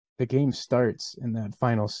starts in that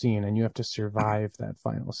final scene and you have to survive that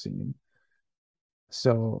final scene.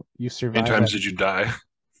 So you How many survive times that. did you die?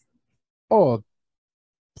 Oh,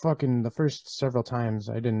 fucking the first several times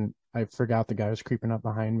I forgot the guy was creeping up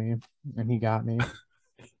behind me and he got me.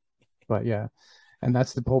 But yeah, and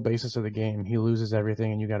that's the whole basis of the game. He loses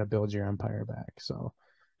everything and you got to build your empire back. So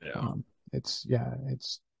Yeah. um it's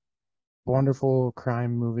wonderful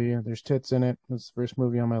crime movie. There's tits in it. It's the first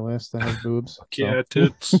movie on my list that has boobs. Fuck So yeah,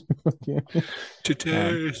 tits. yeah. um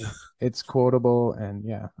Titties. it's quotable and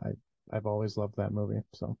yeah, I've always loved that movie.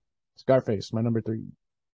 So Scarface, my number three.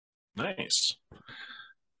 Nice.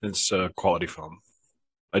 It's a quality film.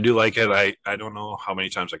 I do like it. I don't know how many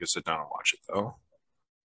times I could sit down and watch it though.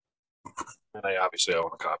 And I obviously own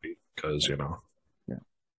a copy because, Yeah.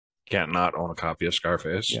 can't not own a copy of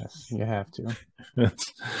Scarface. Yes, you have to.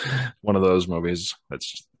 It's one of those movies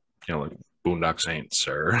that's, like Boondock Saints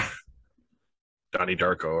or Donnie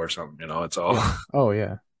Darko or something, it's all. Yeah. Oh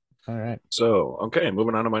yeah. All right. So, okay,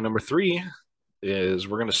 moving on to my number three is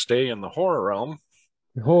we're going to stay in the horror realm.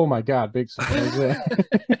 Oh my God, big surprise there.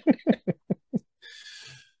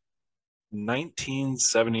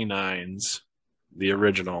 1979's the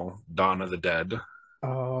original Dawn of the Dead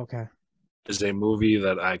Oh, okay. is a movie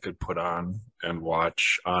that I could put on and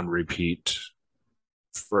watch on repeat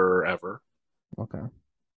forever. Okay.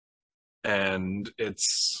 And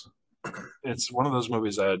it's one of those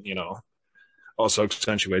movies that, also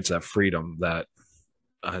accentuates that freedom, that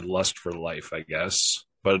lust for life, I guess,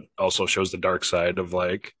 but also shows the dark side of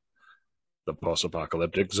like the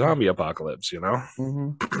post-apocalyptic zombie apocalypse, you know?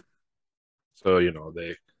 Hmm. So,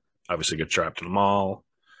 they obviously get trapped in a mall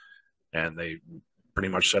and they pretty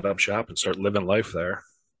much set up shop and start living life there.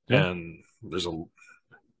 Yeah. And there's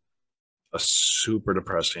a super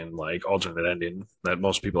depressing, like, alternate ending that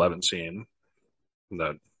most people haven't seen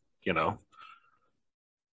that, you know,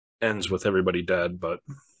 ends with everybody dead. But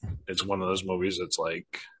it's one of those movies that's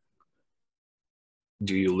like,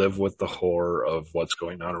 do you live with the horror of what's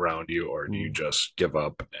going on around you, or do you Mm, just give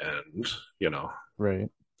up and, you know, right.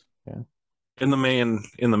 Yeah. in the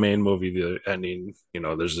main movie, the ending,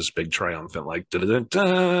 there's this big triumphant like da da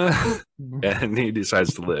da, Mhm. and he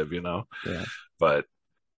decides to live. Yeah. But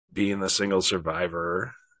being the single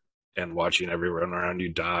survivor and watching everyone around you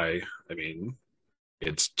die, I mean,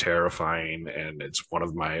 it's terrifying and it's one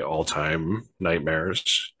of my all-time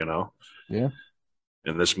nightmares. Yeah.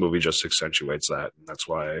 And this movie just accentuates that. And that's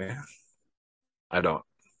why I don't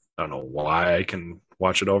I don't know why I can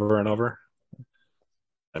watch it over and over.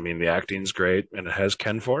 I mean, the acting's great and it has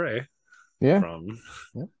Ken Foray Yeah. from,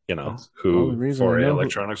 Yeah. That's the only who reason I Foray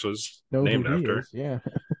Electronics was know who named he after. is. Yeah.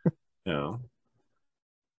 You know,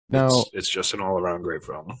 it's Now, it's just an all-around great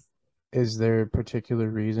film. is there a particular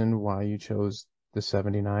reason why you chose the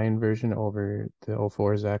 79 version over the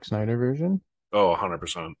 '04 Zack Snyder version? Oh,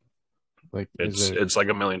 100%. Like, is It's there, it's like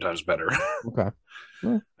a million times better. okay.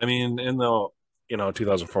 Yeah. I mean, in the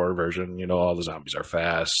 2004 version, all the zombies are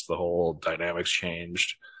fast. The whole dynamics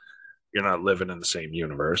changed. You're not living in the same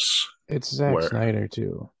universe It's Zack where, Snyder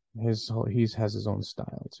too. He has his own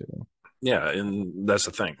style too. yeah, and that's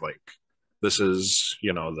the thing. Like, this is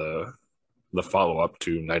the follow up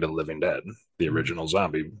to Night of the Living Dead, the Mhm. original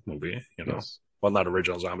zombie movie. Yes. Well, not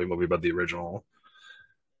original zombie movie, but the original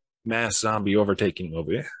mass zombie overtaking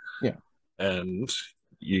movie. Yeah. And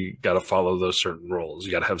you got to follow those certain rules.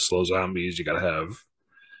 You got to have slow zombies. You got to have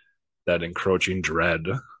that encroaching dread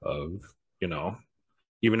of, you know,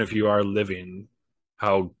 even if you are living,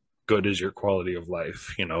 how good is your quality of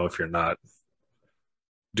life? If you're not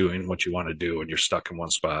doing what you want to do and you're stuck in one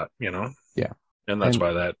spot. Yeah. And that's And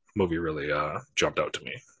why that movie really jumped out to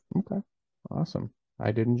me. okay. Awesome.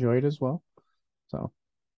 I did enjoy it as well. So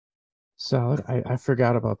solid. I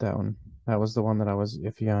forgot about that one. That was the one that I was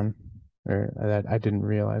iffy on, or that I didn't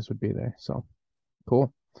realize would be there. So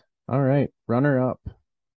cool. All right. Runner up.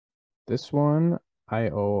 This one I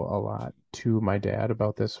owe a lot to my dad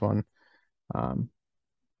about this one. Um,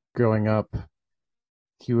 growing up,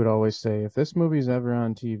 he would always say, if this movie's ever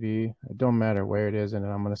on TV, it don't matter where it is, and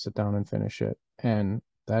I'm gonna sit down and finish it. And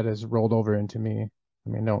that has rolled over into me. I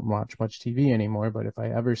mean, I don't watch much TV anymore, but if I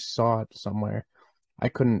ever saw it somewhere, I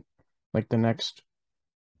couldn't, like, the next,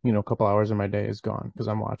 couple hours of my day is gone because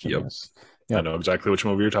I'm watching Yep. this. I Yep. know exactly which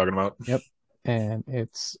movie you're talking about. Yep. And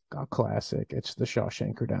it's a classic. It's The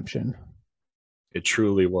Shawshank Redemption. It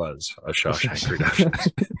truly was a The Shawshank Shawshank Redemption.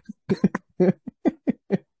 Redemption.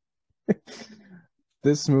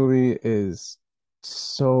 This movie is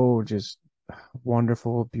so just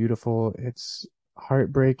wonderful, beautiful. It's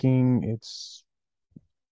heartbreaking. It's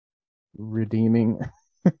redeeming.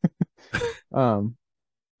 Um,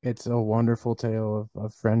 it's a wonderful tale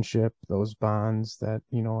of friendship, those bonds that,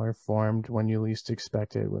 are formed when you least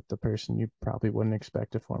expect it with the person you probably wouldn't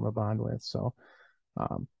expect to form a bond with. So,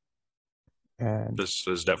 um, and This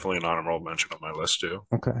is definitely an honorable mention on my list too.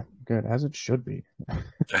 okay, good, as it should be.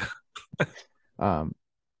 Um,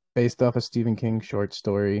 based off a Stephen King short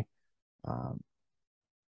story. Um,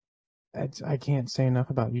 I can't say enough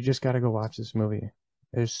about it. You just got to go watch this movie.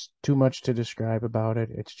 There's too much to describe about it.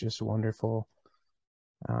 It's just wonderful.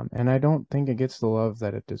 And I don't think it gets the love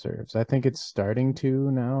that it deserves. I think it's starting to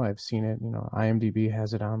now. I've seen it, IMDb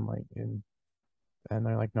has it on and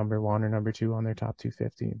they're like number one or number two on their top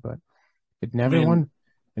 250, but it I never mean, won,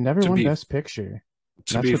 it never to won be Best Picture. And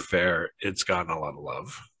to that's be what, fair, it's gotten a lot of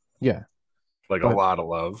love, yeah, like a but lot of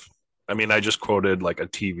love. I mean, I just quoted like a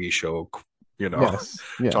TV show, you know, yes,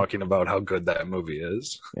 yeah, talking about how good that movie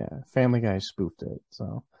is. yeah. Family Guy spoofed it.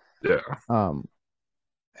 So, Yeah. um,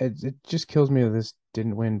 it just kills me that this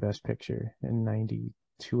didn't win Best Picture in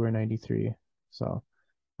 92 or 93. So,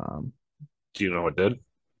 um, Do you know what did?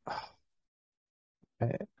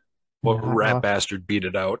 I, What not rat off, bastard beat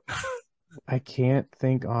it out? I can't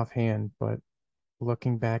think offhand, but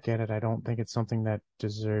looking back at it, I don't think it's something that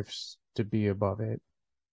deserves to be above it.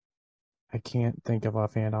 I can't think of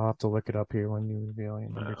offhand. I'll have to look it up here when you reveal it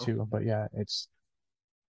number Well, two. But yeah, it's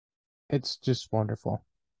just wonderful.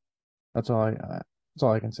 That's all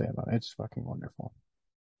I can say about it. It's fucking wonderful.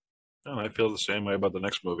 And I feel the same way about the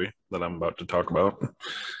next movie that I'm about to talk about.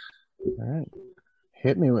 All right,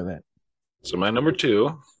 hit me with it. So my number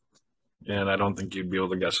two, and I don't think you'd be able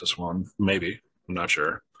to guess this one. Maybe, I'm not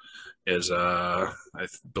sure. Is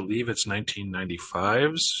believe it's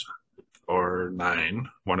 1995's or nine,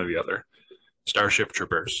 one or the other. Starship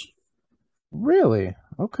Troopers. Really?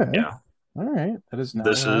 Okay. Yeah, All right. That is not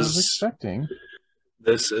this what I was is expecting.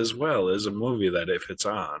 this as well is a movie that if it's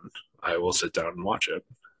on, I will sit down and watch it.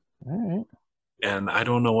 All right. And I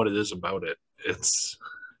don't know what it is about it. It's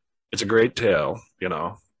a great tale, you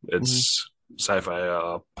know. Hmm. It's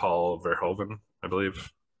sci-fi. Paul Verhoeven, I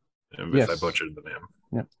believe. If I Yes. butchered the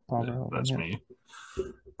Yep. Paul name, Verhoeven. that's Yep. me.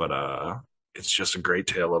 But it's just a great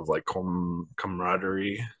tale of like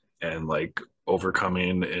camaraderie and like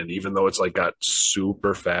overcoming. And even though it's like got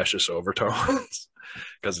super fascist overtones,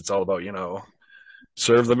 because it's all about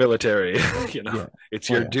serve the military, Yeah. it's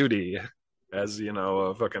Oh your yeah. duty as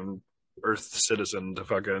a fucking Earth citizen to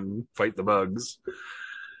fucking fight the bugs.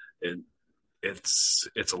 It,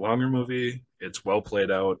 it's a longer movie. It's well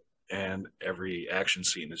played out, and every action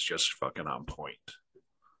scene is just fucking on point,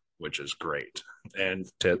 which is great. And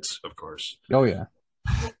tits, of course. Oh yeah.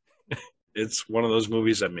 It's one of those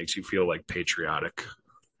movies that makes you feel like patriotic,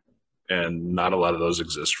 and not a lot of those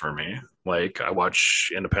exist for me. Like I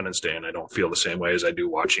watch Independence Day, and I don't feel the same way as I do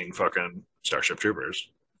watching fucking Starship Troopers.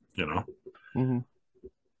 You know, Hmm.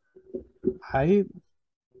 I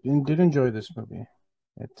did enjoy this movie.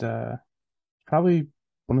 It's probably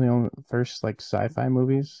one of the only first like sci-fi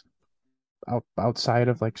movies outside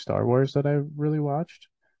of like Star Wars that I really watched.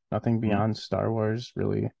 Nothing mm. beyond Star Wars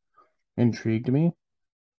really intrigued me.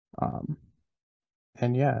 Um,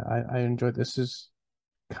 and yeah, I enjoyed this. Is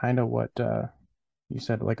kind of what you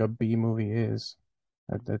said like a B movie is.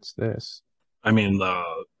 That's this. I mean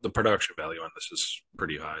the production value on this is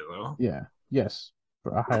pretty high though. Yeah. Yes.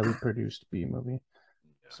 For a highly produced B movie.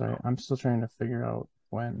 Yeah, Sorry, no, I'm still trying to figure out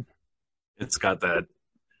when. it's got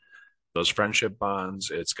those friendship bonds.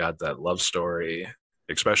 It's got that love story,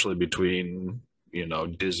 especially between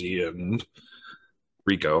Dizzy and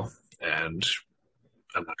Rico. And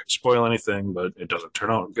I'm not going to spoil anything, but it doesn't turn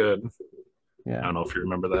out good. I Yeah. don't know if you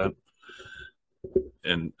remember that.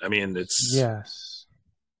 And I mean, it's Yes,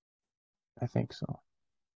 I think so.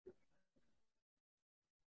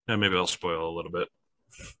 yeah, maybe I'll spoil a little bit.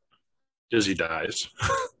 Dizzy dies.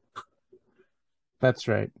 That's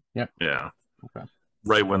right. Yep. Yeah, Okay.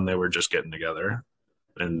 right when they were just getting together,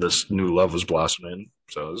 and this new love was blossoming.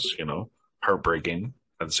 So it was heartbreaking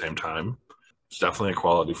at the same time. It's definitely a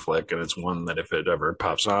quality flick, and it's one that if it ever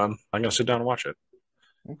pops on, I'm gonna sit down and watch it.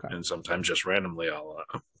 Okay. And sometimes just randomly I'll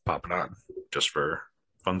pop it on just for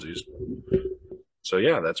funsies. So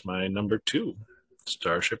yeah, that's my number two,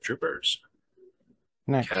 Starship Troopers.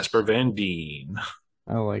 Casper Next. Van Dien,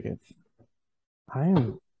 I like it. I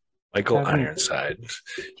am Michael having Ironside. just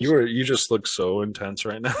You just look so intense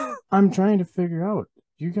right now. I'm trying to figure out.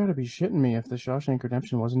 You got to be shitting me if The Shawshank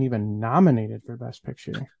Redemption wasn't even nominated for Best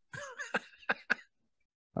Picture.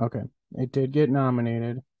 Okay. It did get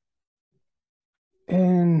nominated.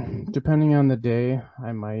 And depending on the day,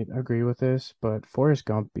 I might agree with this, but Forrest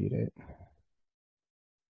Gump beat it.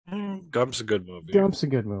 Gump's a good movie. Gump's a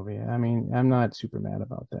good movie. I mean, I'm not super mad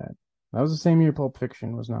about that. That was the same year Pulp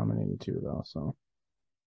Fiction was nominated too, though. So,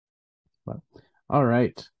 but all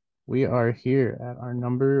right, we are here at our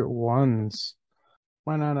number ones.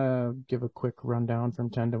 Why not give a quick rundown from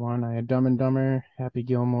 10 to 1? I had Dumb and Dumber, Happy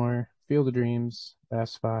Gilmore, Field of Dreams,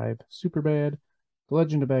 Fast Five, Superbad, The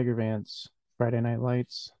Legend of Bagger Vance, Friday Night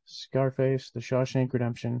Lights, Scarface, The Shawshank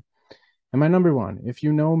Redemption, and my number one. If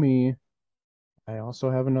you know me, I also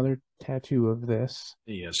have another tattoo of this.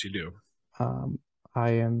 Yes, you do. Um, I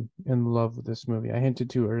am in love with this movie. I hinted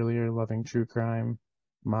to earlier, loving true crime,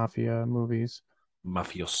 mafia movies.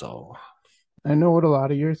 Mafioso. I know what a lot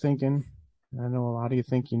of you are thinking. I know a lot of you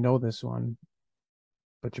think you know this one,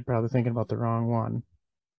 but you're probably thinking about the wrong one.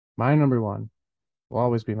 My number one will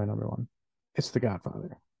always be my number one. It's The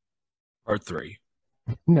Godfather. Part three.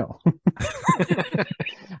 No,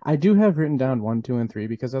 I do have written down one, two, and three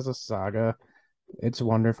because as a saga, it's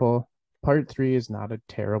wonderful. Part three is not a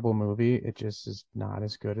terrible movie. It just is not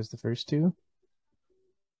as good as the first two,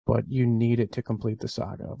 but you need it to complete the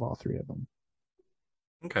saga of all three of them.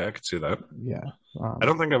 Okay, I could see that. Yeah. I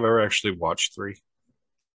don't think I've ever actually watched three.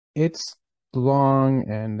 It's long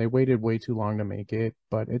and they waited way too long to make it,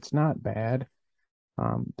 but it's not bad.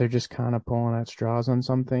 They're just kind of pulling at straws on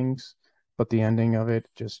some things, but the ending of it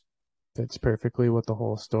just fits perfectly with the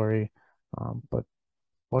whole story. But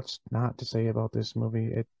what's not to say about this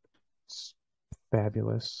movie? It's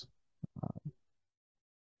fabulous.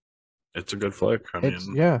 It's a good flick. I It's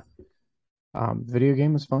mean, yeah. Video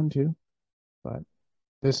game was fun too, but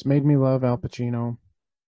this made me love Al Pacino.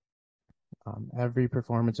 Every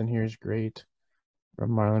performance in here is great,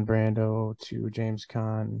 from Marlon Brando to James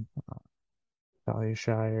Caan, Talia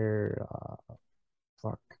Shire.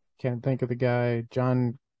 Fuck, can't think of the guy.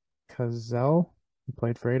 John Cazale, who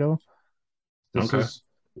played Fredo. This Okay. is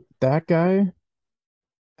that guy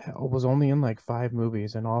was only in like five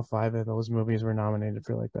movies, and all five of those movies were nominated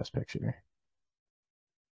for like Best Picture.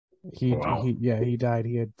 Wow. Yeah, he died.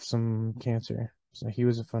 He had some cancer, so he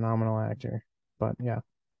was a phenomenal actor. But yeah,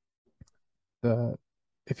 the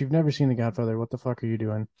if you've never seen The Godfather, what the fuck are you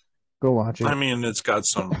doing? Go watch I it. mean, it's got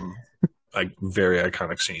some like very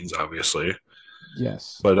iconic scenes, obviously,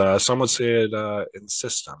 Yes, but some would say it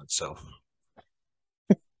insists on itself.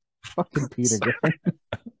 fucking Peter Sorry, Griffin.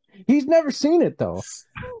 He's never seen it though.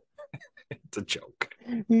 it's a joke.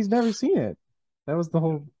 He's never seen it. That was the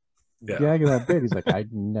whole Yeah, gag of that bit. He's like, I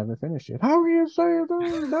never finished it. How can you say it?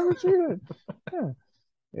 You've never seen it? Yeah,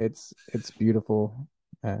 it's beautiful,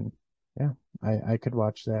 and yeah, I could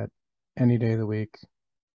watch that any day of the week.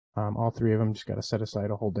 All three of them just got to set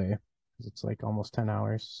aside a whole day because it's like almost 10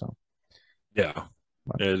 hours. So, yeah,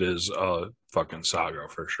 but it is a fucking saga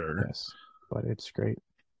for sure. yes, but it's great.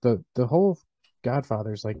 The whole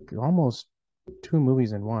Godfather's like almost two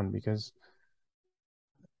movies in one because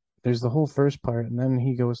there's the whole first part, and then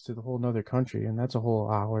he goes to the whole nother country, and that's a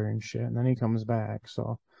whole hour and shit, and then he comes back.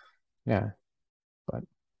 So yeah, but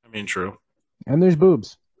I mean, true. and there's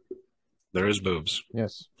boobs. There is boobs.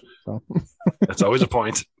 Yes, so It's always a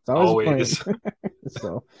point. it's always a point. Always.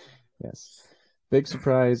 So yes, big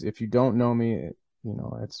surprise. If you don't know me,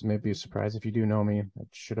 it's maybe a surprise. If you do know me, it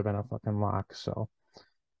should have been a fucking lock. So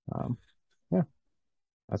um, yeah,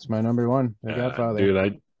 that's my number one, The Godfather.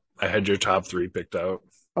 Dude, I had your top three picked out.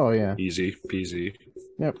 Oh yeah, Easy peasy.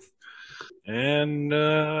 yep, And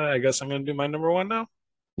I guess I'm gonna do my number one now.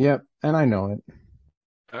 yep, and I know it.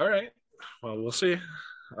 All right. Well, we'll see.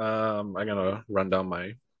 I'm gonna run down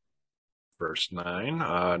my first nine.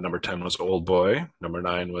 Number 10 was Old Boy. Number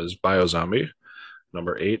nine was Biozombie.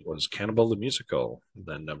 Number eight was Cannibal the Musical.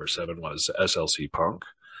 Then number seven was SLC Punk.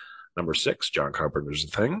 Number six, John Carpenter's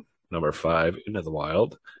The Thing. Number five, Into the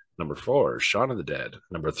Wild. Number four, Shaun of the Dead.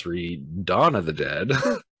 Number three, Dawn of the Dead.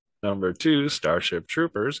 Number two, Starship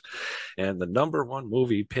Troopers. And the number one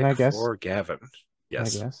movie Can I pick guess? for Gavin. Can I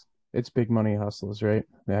Yes. guess? It's Big Money Hustlers, right?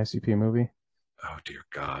 The ICP movie. Oh, dear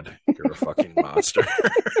God. You're a fucking monster.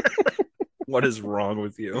 What is wrong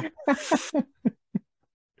with you?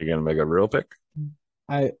 You're going to make a real pick?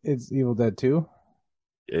 It's Evil Dead 2.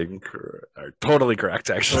 Totally correct,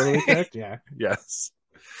 actually. Totally correct. Yeah. Yes.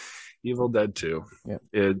 Evil Dead 2. Yeah.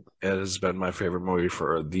 It has been my favorite movie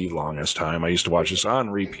for the longest time. I used to watch this on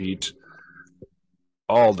repeat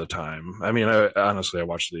all the time. I mean, honestly, I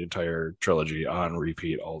watched the entire trilogy on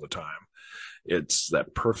repeat all the time. It's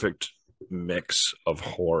that perfect mix of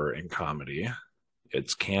horror and comedy.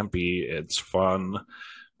 It's campy, it's fun,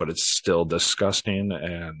 but it's still disgusting,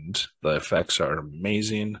 and the effects are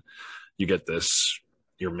amazing. You get this,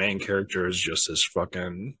 your main character is just this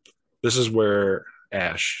fucking, this is where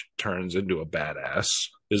Ash turns into a badass,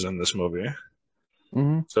 is in this movie.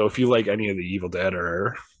 Hmm. So if you like any of the Evil Dead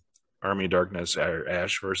or Army of Darkness or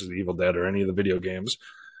Ash versus the Evil Dead or any of the video games,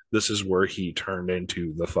 this is where he turned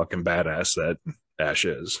into the fucking badass that Ash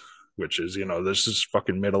is, which is, this is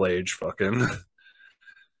fucking middle aged fucking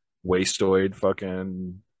wastoid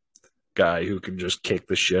fucking guy who can just kick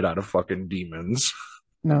the shit out of fucking demons.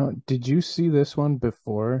 Now, did you see this one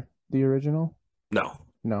before the original? No.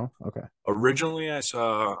 No? Okay. Originally, I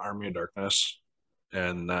saw Army of Darkness,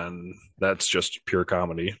 and then that's just pure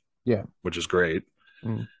comedy, Yeah. which is great.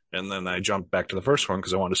 Mm. And then I jumped back to the first one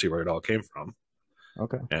because I wanted to see where it all came from.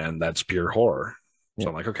 Okay. And that's pure horror. So Yeah.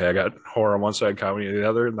 I'm like, okay, I got horror on one side, comedy on the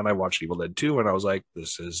other. And then I watched Evil Dead 2, and I was like,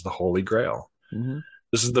 this is the holy grail. Hmm.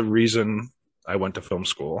 This is the reason I went to film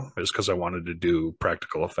school, is because I wanted to do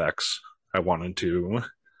practical effects. I wanted to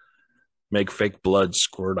make fake blood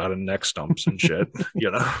squirt out of neck stumps and shit, you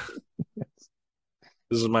know?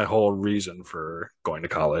 This is my whole reason for going to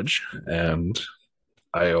college. And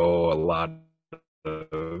I owe a lot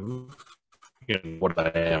of what I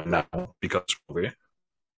am now because of movie.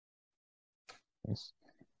 Yes.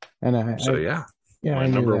 And So yeah, yeah, my I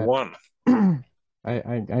knew number that. one.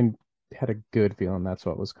 I had a good feeling that's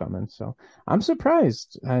what was coming. So I'm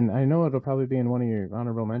surprised, and I know it'll probably be in one of your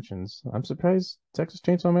honorable mentions. I'm surprised Texas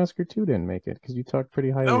Chainsaw Massacre 2 didn't make it because you talked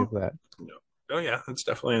pretty highly of No, that. no, oh yeah, it's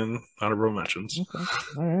definitely in honorable mentions. Okay.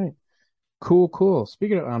 All right. Cool, cool.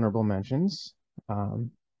 Speaking of honorable mentions, do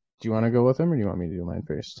you want to go with them or do you want me to do mine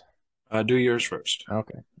first? Do yours first.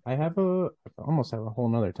 Okay. I almost have a whole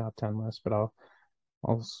nother top 10 list, but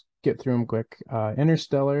get through them quick.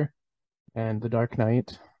 Interstellar and The Dark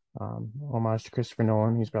Knight. Homage to Christopher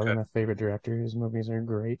Nolan. He's probably Okay. my favorite director. His movies are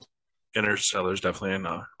great. Interstellar is definitely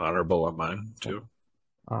an honorable on mine Yep. too.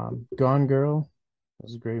 Gone Girl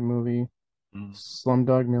was a great movie. Mm,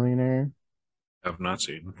 Slumdog Millionaire. have not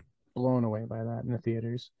seen. Blown away by that in the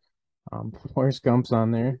theaters. Forrest Gump's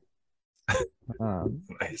on there. Um,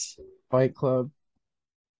 Nice. Fight Club.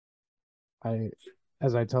 I,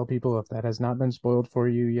 as I tell people, if that has not been spoiled for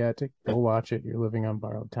you yet, go watch it. You're living on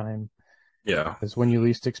borrowed time. Yeah. Because when you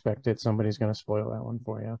least expect it, somebody's going to spoil that one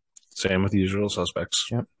for you. Same with Usual Suspects.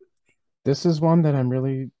 Yep. This is one that I'm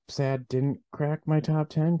really sad didn't crack my top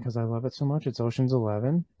 10 because I love it so much. It's Ocean's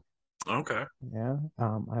 11. Okay. Yeah.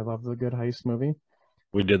 I love the good heist movie.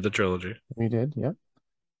 We did the trilogy. We did. Yep.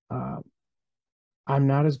 Uh, I'm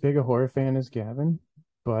not as big a horror fan as Gavin,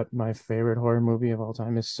 but my favorite horror movie of all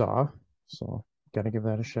time is Saw. So, got to give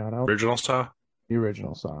that a shout out. Original Saw? The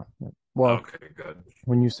original Saw. Yep. Well, Okay, good.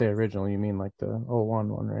 when you say original, you mean like the '01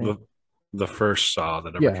 one, right? The the first Saw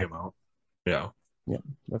that ever Yeah. came out. Yeah. Yeah.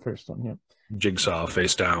 The first one. Yep. Jigsaw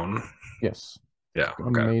face down. Yes. Yeah,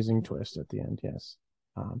 okay. Amazing twist at the end. Yes.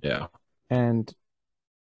 Um, Yeah. and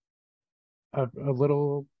a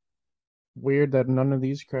little weird that none of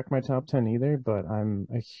these crack my top 10 either, but I'm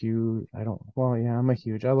a huge,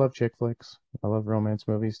 I love chick flicks. I love romance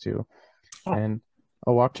movies too. Oh, And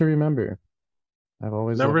A Walk to Remember. I've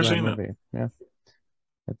always loved never that seen it. movie. Yeah.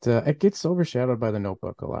 It gets overshadowed by The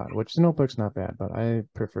Notebook a lot, which The Notebook's not bad, but I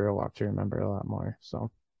prefer A Walk to Remember a lot more.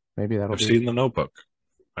 So maybe that'll I've be, seen The Notebook,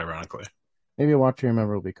 ironically. maybe A Walk to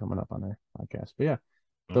Remember will be coming up on our podcast. But yeah,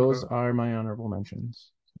 those Okay. are my honorable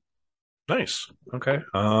mentions. Nice. Okay.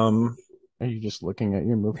 Are you just looking at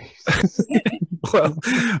your movies? Well,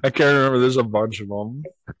 I can't remember. There's a bunch of them.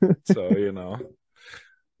 So,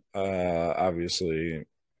 obviously,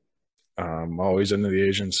 always into the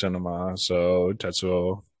Asian cinema. So,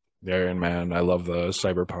 Tetsuo, the Iron Man. I love the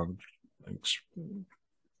cyberpunk.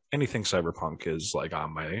 Anything cyberpunk is like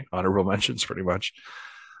on my honorable mentions pretty much.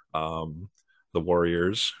 Um, the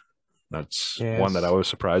Warriors. That's one that I Yes. was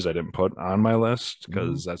surprised I didn't put on my list Mhm.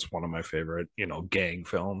 because that's one of my favorite, gang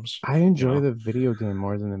films, I you enjoy know. the video game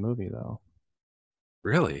more than the movie, though.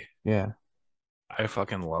 Really? Yeah. I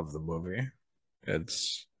fucking love the movie.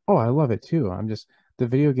 It's Oh, I love it too. The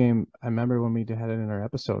video game. I remember when we had it in our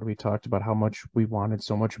episode, we talked about how much we wanted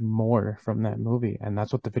so much more from that movie, and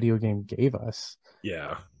that's what the video game gave us.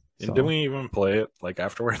 yeah. And didn't So, we even play it like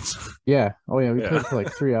afterwards? yeah. Oh, yeah. We played Yeah. it for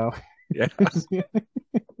like 3 hours. Yeah.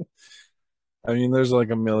 I mean, there's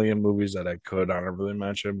like a million movies that I could honorably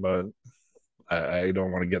mention, but I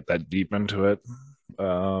don't want to get that deep into it.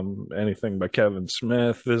 Anything by Kevin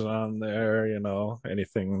Smith is on there,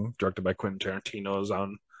 anything directed by Quentin Tarantino is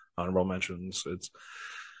on honorable mentions.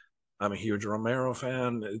 I'm a huge Romero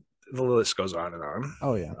fan. The list goes on and on.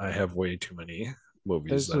 Oh, yeah. I have way too many movies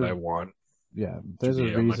There's that a I want to there's a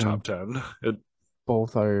be on my reason top 10.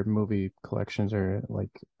 both our movie collections are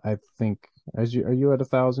like, I think, are you at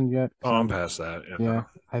 1,000 yet? Because I'm past that. yeah,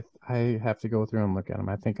 Yeah. I have to go through and look at them.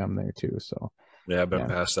 I think I'm there too. So Yeah, I've been yeah.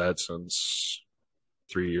 past that since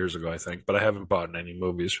 3 years ago, I think, but I haven't bought any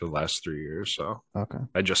movies for the last 3 years. So Okay.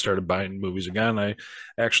 I just started buying movies again. I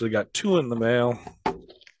actually got two in the mail.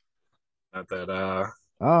 Not that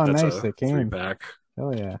Oh, that's nice. a They three came. pack.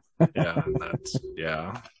 Hell yeah. Yeah, and that's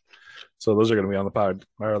yeah. So those are gonna be on the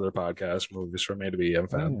our other podcast, movies from A to B, Oh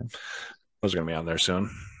MFAB. yeah. Those are gonna be on there soon.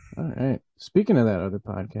 All right. Speaking of that other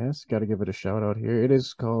podcast, got to give it a shout out here. It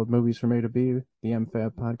is called Movies from A to B, the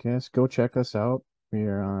MFAB podcast. Go check us out. We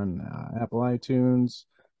are on Apple iTunes,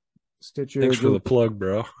 Stitcher, Thanks for the Google, plug,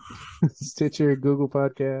 bro. Stitcher, Google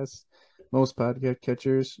Podcasts, most podcast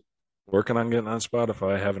catchers. Working on getting on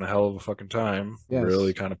Spotify, having a hell of a fucking time. Really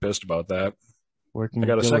Yes, kind of pissed about that. I working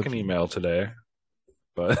got a second diligent. email today,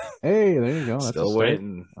 but Hey, there you go. That's a still start.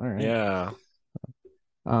 waiting. All right. Yeah.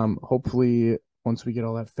 Hopefully once we get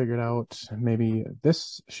all that figured out, maybe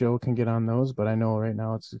this show can get on those, but I know right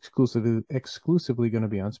now it's exclusively going to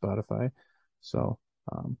be on Spotify. So,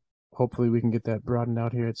 hopefully we can get that broadened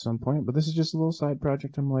out here at some point, but this is just a little side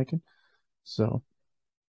project I'm liking. So,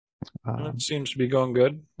 It um, seems to be going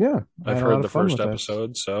good. yeah, I I've had a heard lot the of fun first with this.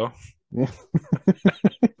 episode, so Yeah.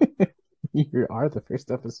 You are the first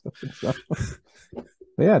episode. So, but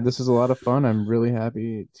yeah, this is a lot of fun. I'm really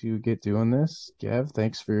happy to get doing this. Gav,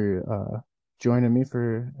 thanks for joining me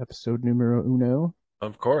for episode numero uno.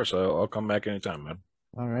 of course I'll come back anytime, man.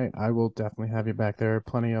 All right, I will definitely have you back. There are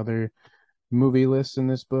plenty other movie lists in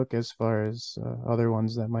this book as far as other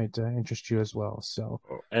ones that might interest you as well. So,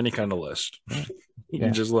 Any kind of list. yeah, You yeah.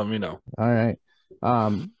 just let me know. All right.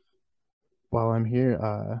 Um, while I'm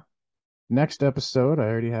here, next episode, I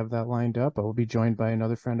already have that lined up. I will be joined by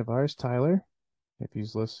another friend of ours, Tyler. If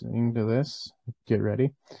he's listening to this, get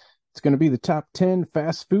ready. It's going to be the top 10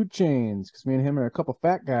 fast food chains because me and him are a couple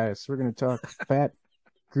fat guys. So we're going to talk fat,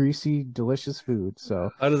 greasy, delicious food.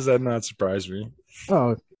 So, How does that not surprise me?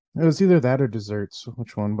 oh, it was either that or desserts,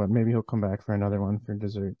 which one, but maybe he'll come back for another one for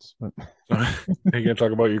desserts. But So, are you gonna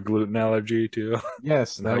talk about your gluten allergy too,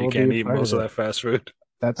 yes, and how that you will be can't a eat part of most of it. that fast food?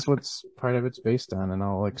 That's what's part of it's based on, and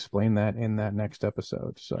I'll explain that in that next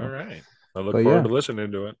episode. All So, right. I but look forward yeah, to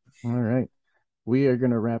listening to it. all right. We are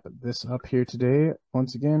going to wrap this up here today.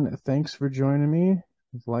 Once again, thanks for joining me.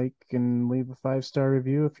 Like and leave a 5-star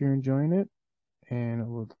review if you're enjoying it. And I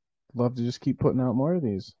would love to just keep putting out more of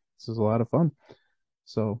these. This is a lot of fun.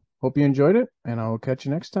 So, hope you enjoyed it, and I will catch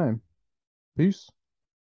you next time. Peace.